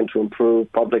context of trying to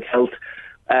improve public health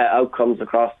outcomes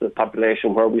across the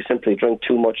population, where we simply drink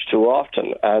too much too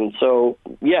often. And so,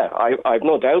 I've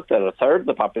no doubt that 1/3 of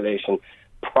the population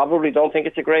probably don't think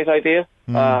it's a great idea.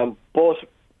 But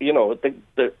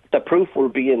the proof will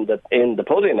be in the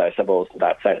pudding, I suppose, in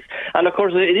that sense. And of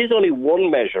course, it is only one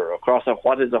measure across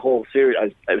what is a whole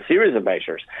series of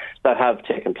measures that have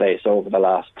taken place over the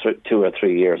last 2 or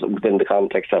 3 years within the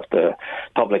context of the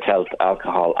Public Health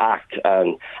Alcohol Act.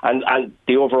 And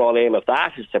the overall aim of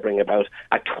that is to bring about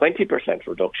a 20%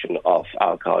 reduction of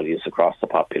alcohol use across the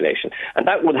population. And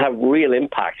that would have real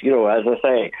impact. As I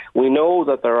say, we know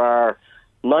that there are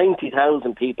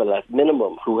 90,000 people at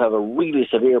minimum who have a really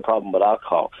severe problem with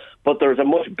alcohol. But there's a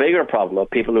much bigger problem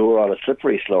of people who are on a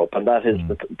slippery slope, and that is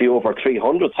the over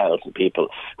 300,000 people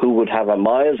who would have a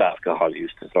mild alcohol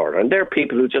use disorder. And they're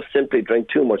people who just simply drink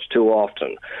too much too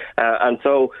often. And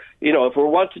so, if we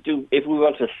want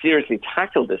to seriously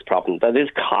tackle this problem that is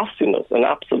costing us an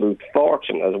absolute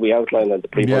fortune, as we outlined in the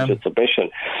pre-budget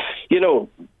submission,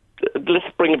 let's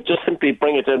simply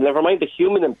bring it to, never mind the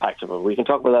human impact of it. We can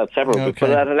talk about that separately, but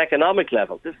at an economic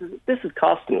level, this is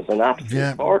costing us an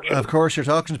absolute fortune. Of course, you're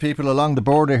talking to people along the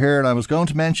border here, and I was going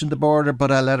to mention the border,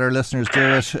 but I'll let our listeners do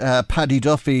it. Paddy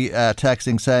Duffy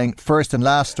texting saying, first and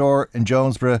last store in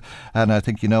Jonesborough, and I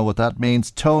think you know what that means.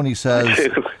 Tony says,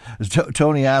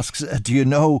 Tony asks, do you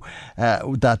know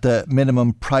that the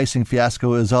minimum pricing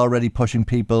fiasco is already pushing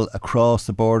people across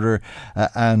the border?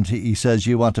 And he says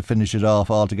you want to finish it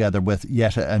off altogether with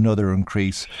yet another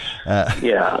increase. I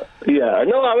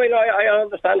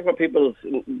understand what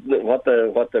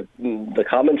the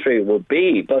commentary would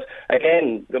be, but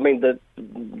again,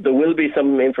 there will be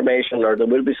some information, or there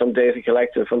will be some data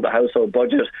collected from the household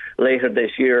budget later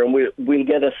this year, and we'll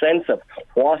get a sense of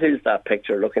what is that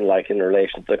picture looking like in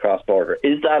relation to the cross-border.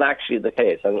 Is that actually the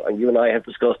case? And you and I have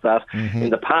discussed that in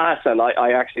the past, and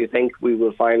I actually think we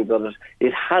will find that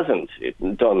it hasn't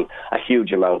done a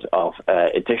huge amount of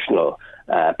additional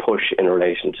push in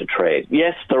relation to trade.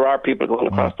 Yes, there are people going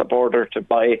across the border to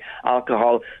buy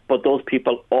alcohol, but those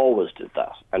people always did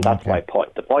that, and that's my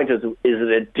point. The point is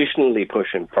it additionally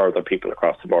pushing further people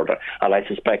across the border? And I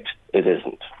suspect it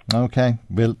isn't. Okay,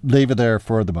 we'll leave it there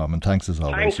for the moment. Thanks as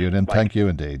always, Ewan. Thank you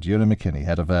indeed. Ewan McKinney,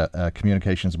 Head of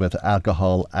Communications with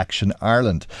Alcohol Action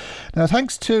Ireland. Now,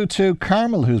 thanks to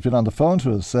Carmel, who's been on the phone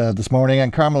to us this morning,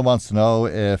 and Carmel wants to know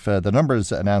if the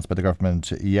numbers announced by the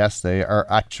government yesterday are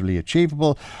actually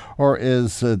achievable, or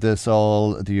is this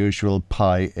all the usual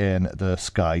pie in the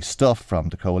sky stuff from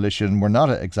the coalition? We're not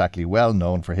exactly well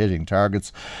known for hitting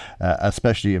targets,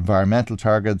 especially environmental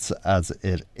targets, as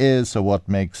it is. So what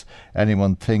makes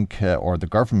anyone think, or the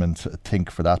government think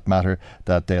for that matter,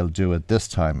 that they'll do it this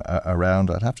time around?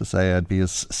 I'd have to say I'd be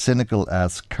as cynical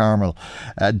as Carmel.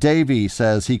 Davy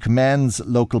says he commends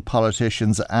local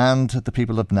politicians and the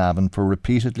people of Navan for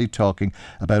repeatedly talking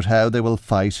about how they will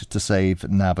fight to save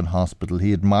Navan Hospital.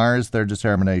 He admires their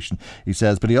determination, he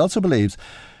says, but he also believes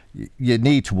you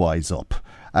need to wise up.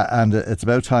 and it's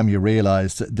about time you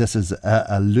realised this is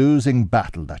a losing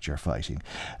battle that you're fighting.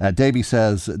 Davy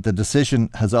says the decision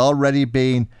has already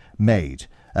been made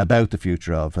about the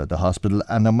future of the hospital,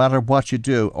 and no matter what you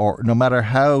do, or no matter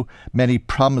how many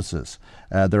promises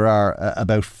there are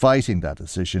about fighting that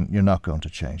decision, you're not going to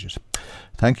change it.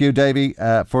 Thank you, Davy,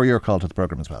 for your call to the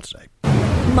programme as well today.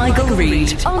 Michael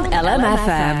Reid on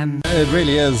LMFM. It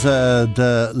really is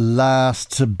the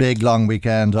last big long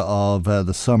weekend of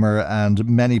the summer, and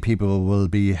many people will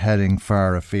be heading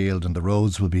far afield, and the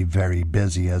roads will be very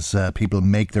busy as people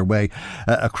make their way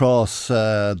across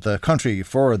the country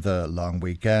for the long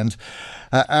weekend.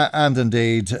 And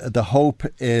indeed, the hope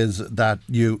is that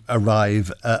you arrive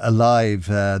alive.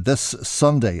 This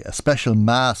Sunday, a special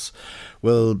mass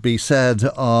will be said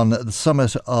on the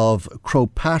summit of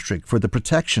Croagh Patrick for the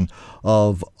protection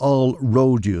of all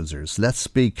road users. Let's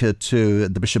speak to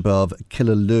the Bishop of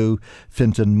Killaloe,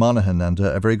 Fintan Monaghan, and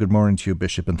a very good morning to you,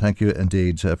 Bishop, and thank you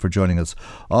indeed for joining us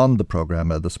on the programme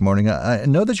this morning. I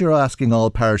know that you're asking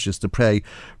all parishes to pray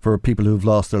for people who've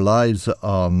lost their lives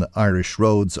on Irish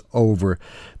roads over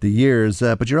the years,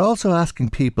 but you're also asking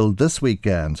people this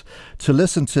weekend to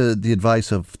listen to the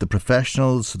advice of the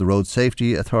professionals, the Road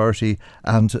Safety Authority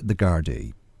and the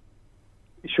Gardaí.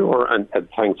 Sure, and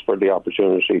thanks for the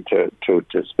opportunity to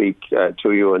speak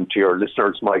to you and to your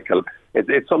listeners, Michael.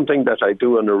 It's something that I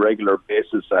do on a regular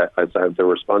basis as I have the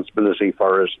responsibility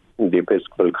for it in the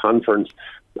Episcopal Conference.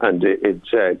 And it's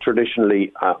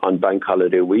traditionally on bank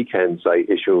holiday weekends I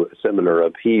issue a similar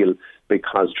appeal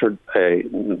because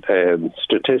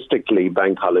statistically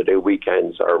bank holiday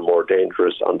weekends are more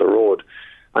dangerous on the road.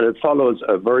 And it follows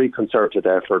a very concerted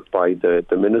effort by the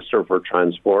Minister for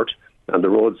Transport and the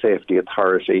Road Safety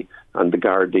Authority and the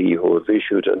Gardaí, who have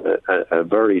issued a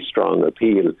very strong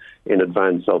appeal in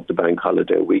advance of the bank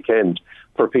holiday weekend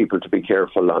for people to be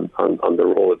careful on the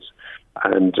roads.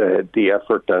 And the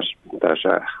effort that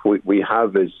we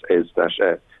have is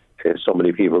that so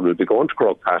many people will be going to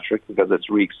Croagh Patrick because it's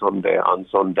Reek Sunday on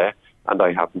Sunday, and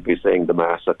I happen to be saying the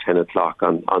Mass at 10 o'clock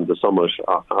on the summit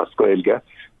of Scoilga,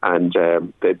 and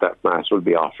that Mass will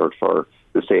be offered for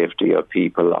the safety of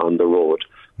people on the road.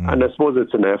 And I suppose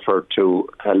it's an effort to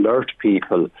alert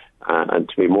people and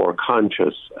to be more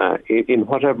conscious in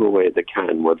whatever way they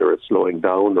can, whether it's slowing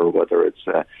down or whether it's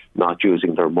not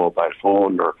using their mobile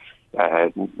phone or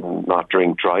not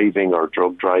drink driving or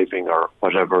drug driving or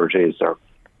whatever it is, or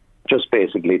just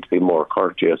basically to be more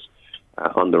courteous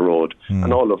on the road.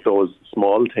 And all of those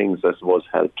small things, I suppose,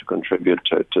 help to contribute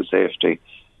to safety.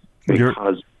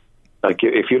 Because,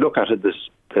 if you look at it, the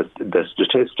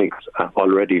statistics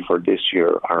already for this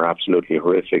year are absolutely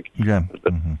horrific. Yeah.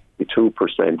 A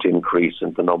 2% increase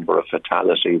in the number of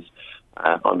fatalities,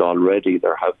 and already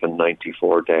there have been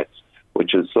 94 deaths,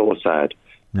 which is so sad.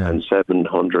 Yeah. And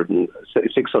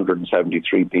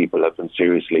 673 people have been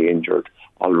seriously injured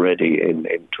already in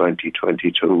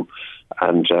 2022.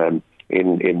 And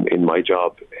in my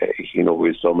job,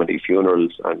 with so many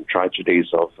funerals and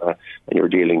tragedies and you're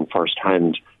dealing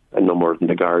firsthand, and no more than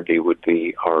the Gardaí would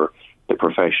be, or the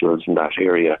professionals in that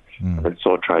area. And it's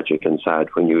so tragic and sad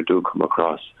when you do come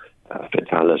across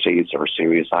fatalities or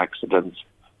serious accidents.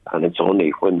 And it's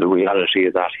only when the reality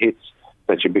of that hits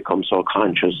that you become so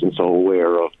conscious and so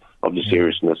aware of the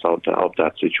seriousness of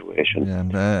that situation.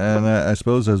 Yeah, and I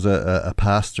suppose as a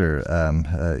pastor,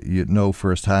 you know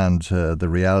firsthand the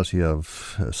reality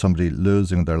of somebody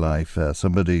losing their life.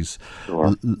 Somebody's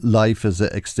life is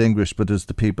extinguished, but there's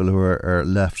the people who are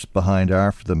left behind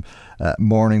after them,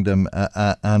 mourning them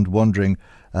and wondering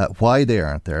why they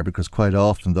aren't there, because quite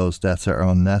often those deaths are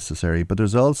unnecessary. But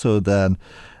there's also then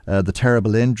the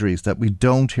terrible injuries that we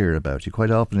don't hear about. You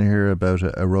quite often hear about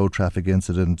a road traffic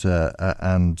incident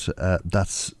and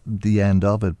that's the end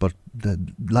of it. But the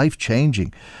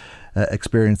life-changing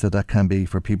experience that can be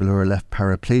for people who are left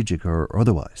paraplegic or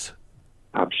otherwise.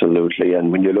 Absolutely.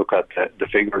 And when you look at the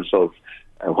figures of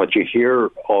what you hear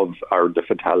of are the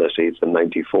fatalities in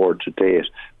 94 to date,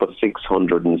 but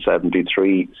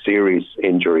 673 serious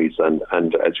injuries and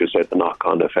as you said, the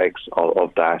knock-on effects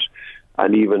of that.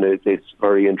 And even it's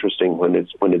very interesting when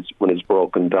it's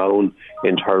broken down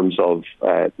in terms of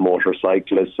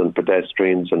motorcyclists and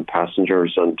pedestrians and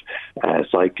passengers and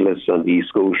cyclists and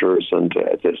e-scooters and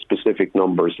the specific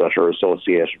numbers that are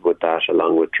associated with that,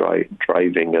 along with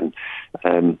driving and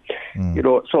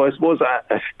So I suppose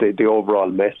the overall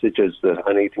message is that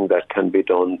anything that can be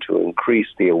done to increase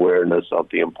the awareness of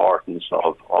the importance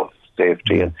of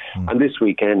safety, and this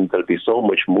weekend there'll be so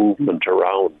much movement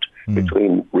around.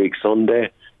 Between Reek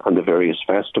Sunday and the various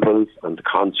festivals and the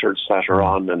concerts that are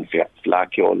on, and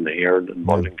Flaccio and Nairn and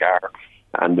Mullingar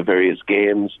and the various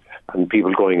games and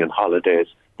people going on holidays,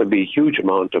 there'll be a huge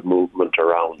amount of movement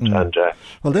around. And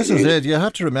well, this is it. You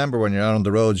have to remember when you're out on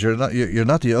the roads, you're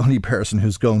not the only person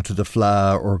who's going to the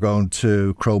Fleadh or going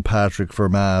to Croagh Patrick for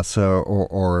Mass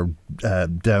or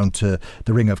down to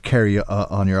the Ring of Kerry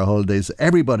on your holidays.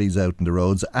 Everybody's out on the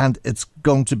roads, and it's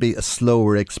going to be a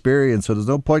slower experience. So there's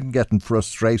no point in getting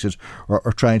frustrated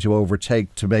or trying to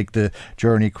overtake to make the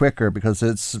journey quicker, because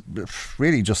it's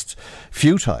really just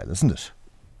futile, isn't it?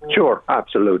 Sure,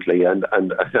 absolutely, and I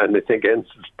think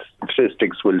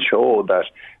statistics will show that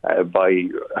by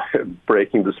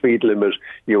breaking the speed limit,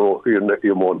 you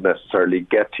won't necessarily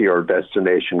get to your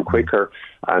destination quicker.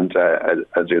 And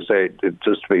as you say,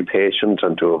 just to be patient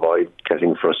and to avoid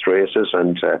getting frustrated.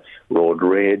 And road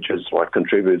rage is what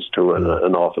contributes to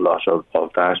an awful lot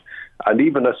of that. And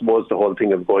even, I suppose, the whole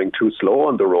thing of going too slow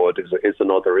on the road is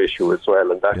another issue as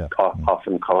well, and that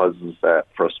often causes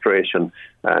frustration.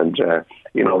 And to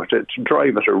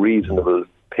drive at a reasonable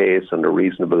pace and a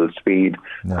reasonable speed,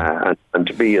 and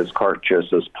to be as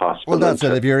courteous as possible. Well, that's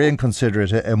it. If you're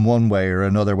inconsiderate in one way or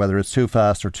another, whether it's too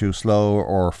fast or too slow,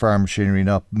 or farm machinery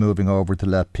not moving over to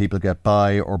let people get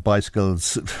by, or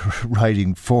bicycles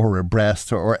riding four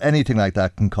abreast, or anything like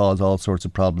that, can cause all sorts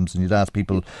of problems. And you'd ask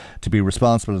people to be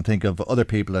responsible and think of other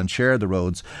people and share the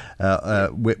roads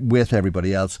with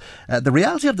everybody else. The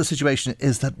reality of the situation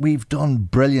is that we've done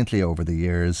brilliantly over the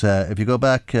years. If you go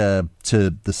back to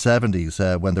the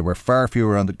 70s, when there were far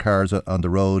fewer on the cars on the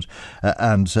road,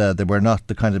 and they were not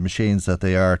the kind of machines that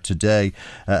they are today,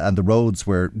 and the roads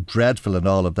were dreadful and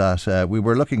all of that, we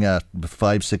were looking at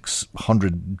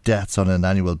 500-600 deaths on an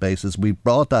annual basis. We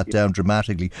brought that down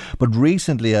dramatically, but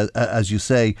recently, as you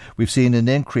say, we've seen an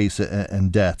increase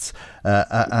in deaths,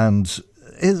 and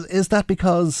is that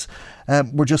because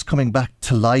we're just coming back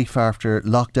to life after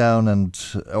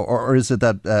lockdown, or is it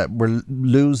that we're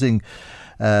losing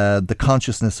the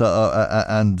consciousness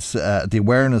and the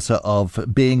awareness of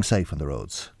being safe on the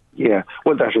roads? Yeah,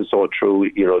 well, that is so true.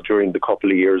 During the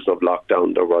couple of years of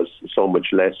lockdown, there was so much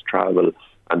less travel,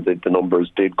 and the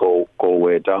numbers did go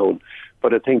way down.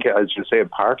 But I think, as you say,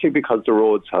 partly because the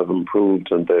roads have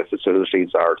improved and the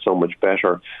facilities are so mumuch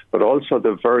better, but also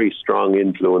the very strong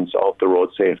influence of the Road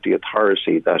Safety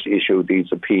Authority that issue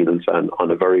these appeals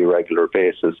on a very regular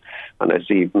basis. And I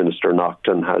see Minister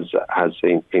Naughton has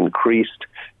increased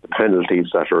the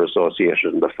penalties that are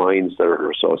associated and the fines that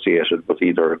are associated with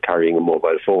either carrying a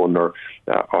mobile phone or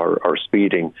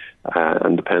speeding,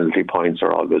 and the penalty points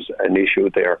are always an issue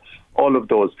there. All of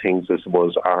those things, I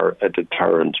suppose, are a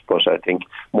deterrent, but I think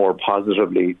more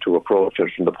positively to approach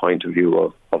it from the point of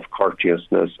view of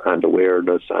courteousness and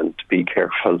awareness, and to be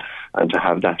careful and to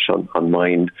have that on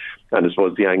mind. And I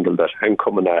suppose the angle that I'm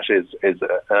coming at is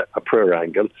a prayer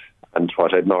angle. And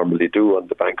what I'd normally do on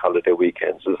the bank holiday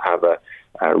weekends is have a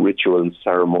ritual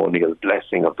ceremonial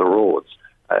blessing of the roads.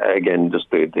 Again, just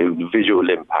the visual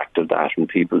impact of that, when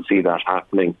people see that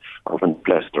happening, or when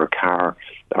bless their car,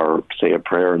 or say a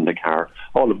prayer in the car,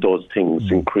 all of those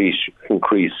things increase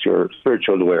your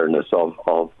spiritual awareness of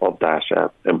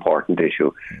that important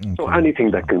issue. Okay. So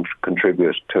anything that can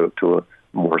contribute to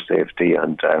more safety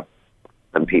and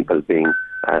people being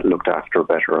looked after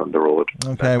better on the road.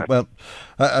 Okay, well,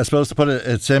 I suppose to put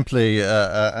it simply,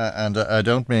 and I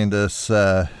don't mean this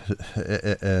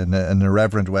in an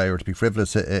irreverent way or to be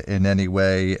frivolous in any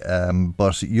way,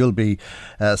 but you'll be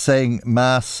saying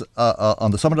Mass on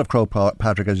the summit of Croagh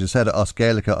Patrick, as you said, Os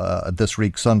Gaelica this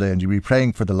week, Sunday, and you'll be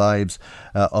praying for the lives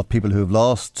of people who have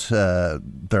lost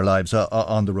their lives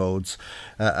on the roads.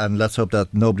 And let's hope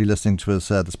that nobody listening to us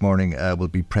this morning will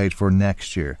be prayed for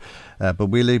next year. But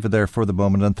we'll leave it there for the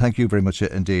moment, and thank you very much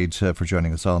indeed for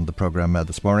joining us on the programme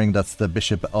this morning. That's the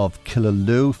Bishop of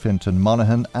Killaloe, Fintan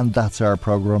Monaghan, and that's our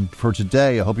programme for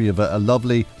today. I hope you have a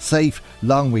lovely, safe,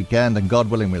 long weekend, and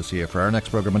God willing, we'll see you for our next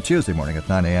programme on Tuesday morning at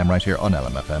 9 a.m. right here on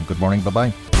LMFM. Good morning,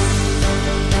 bye-bye.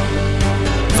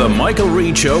 The Michael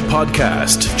Reid Show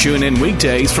podcast. Tune in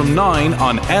weekdays from 9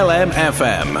 on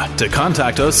LMFM. To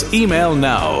contact us, email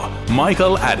now,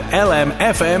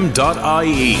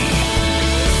 michael@lmfm.ie.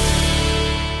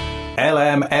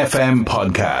 LMFM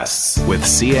Podcasts. With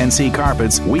CNC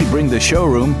Carpets, we bring the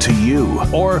showroom to you.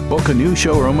 Or book a new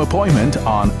showroom appointment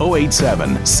on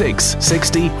 087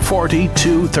 660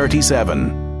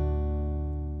 4237.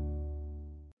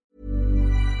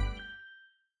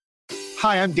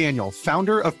 Hi, I'm Daniel,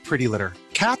 founder of Pretty Litter.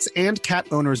 Cats and cat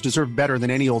owners deserve better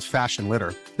than any old-fashioned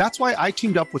litter. That's why I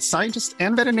teamed up with scientists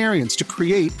and veterinarians to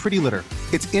create Pretty Litter.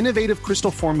 Its innovative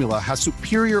crystal formula has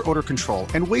superior odor control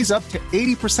and weighs up to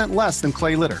 80% less than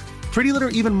clay litter. Pretty Litter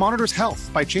even monitors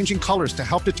health by changing colors to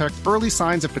help detect early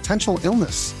signs of potential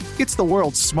illness. It's the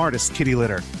world's smartest kitty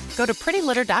litter. Go to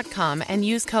prettylitter.com and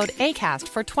use code ACAST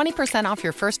for 20% off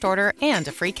your first order and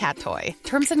a free cat toy.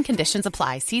 Terms and conditions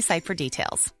apply. See site for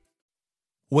details.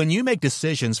 When you make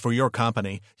decisions for your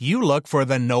company, you look for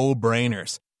the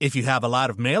no-brainers. If you have a lot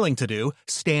of mailing to do,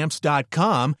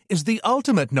 Stamps.com is the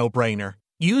ultimate no-brainer.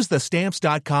 Use the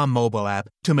Stamps.com mobile app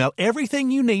to mail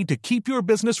everything you need to keep your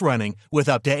business running with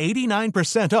up to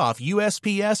 89% off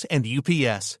USPS and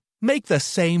UPS. Make the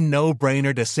same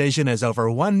no-brainer decision as over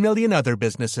 1 million other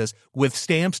businesses with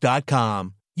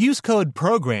Stamps.com. Use code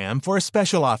PROGRAM for a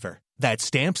special offer. That's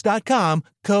Stamps.com,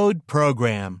 code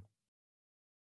PROGRAM.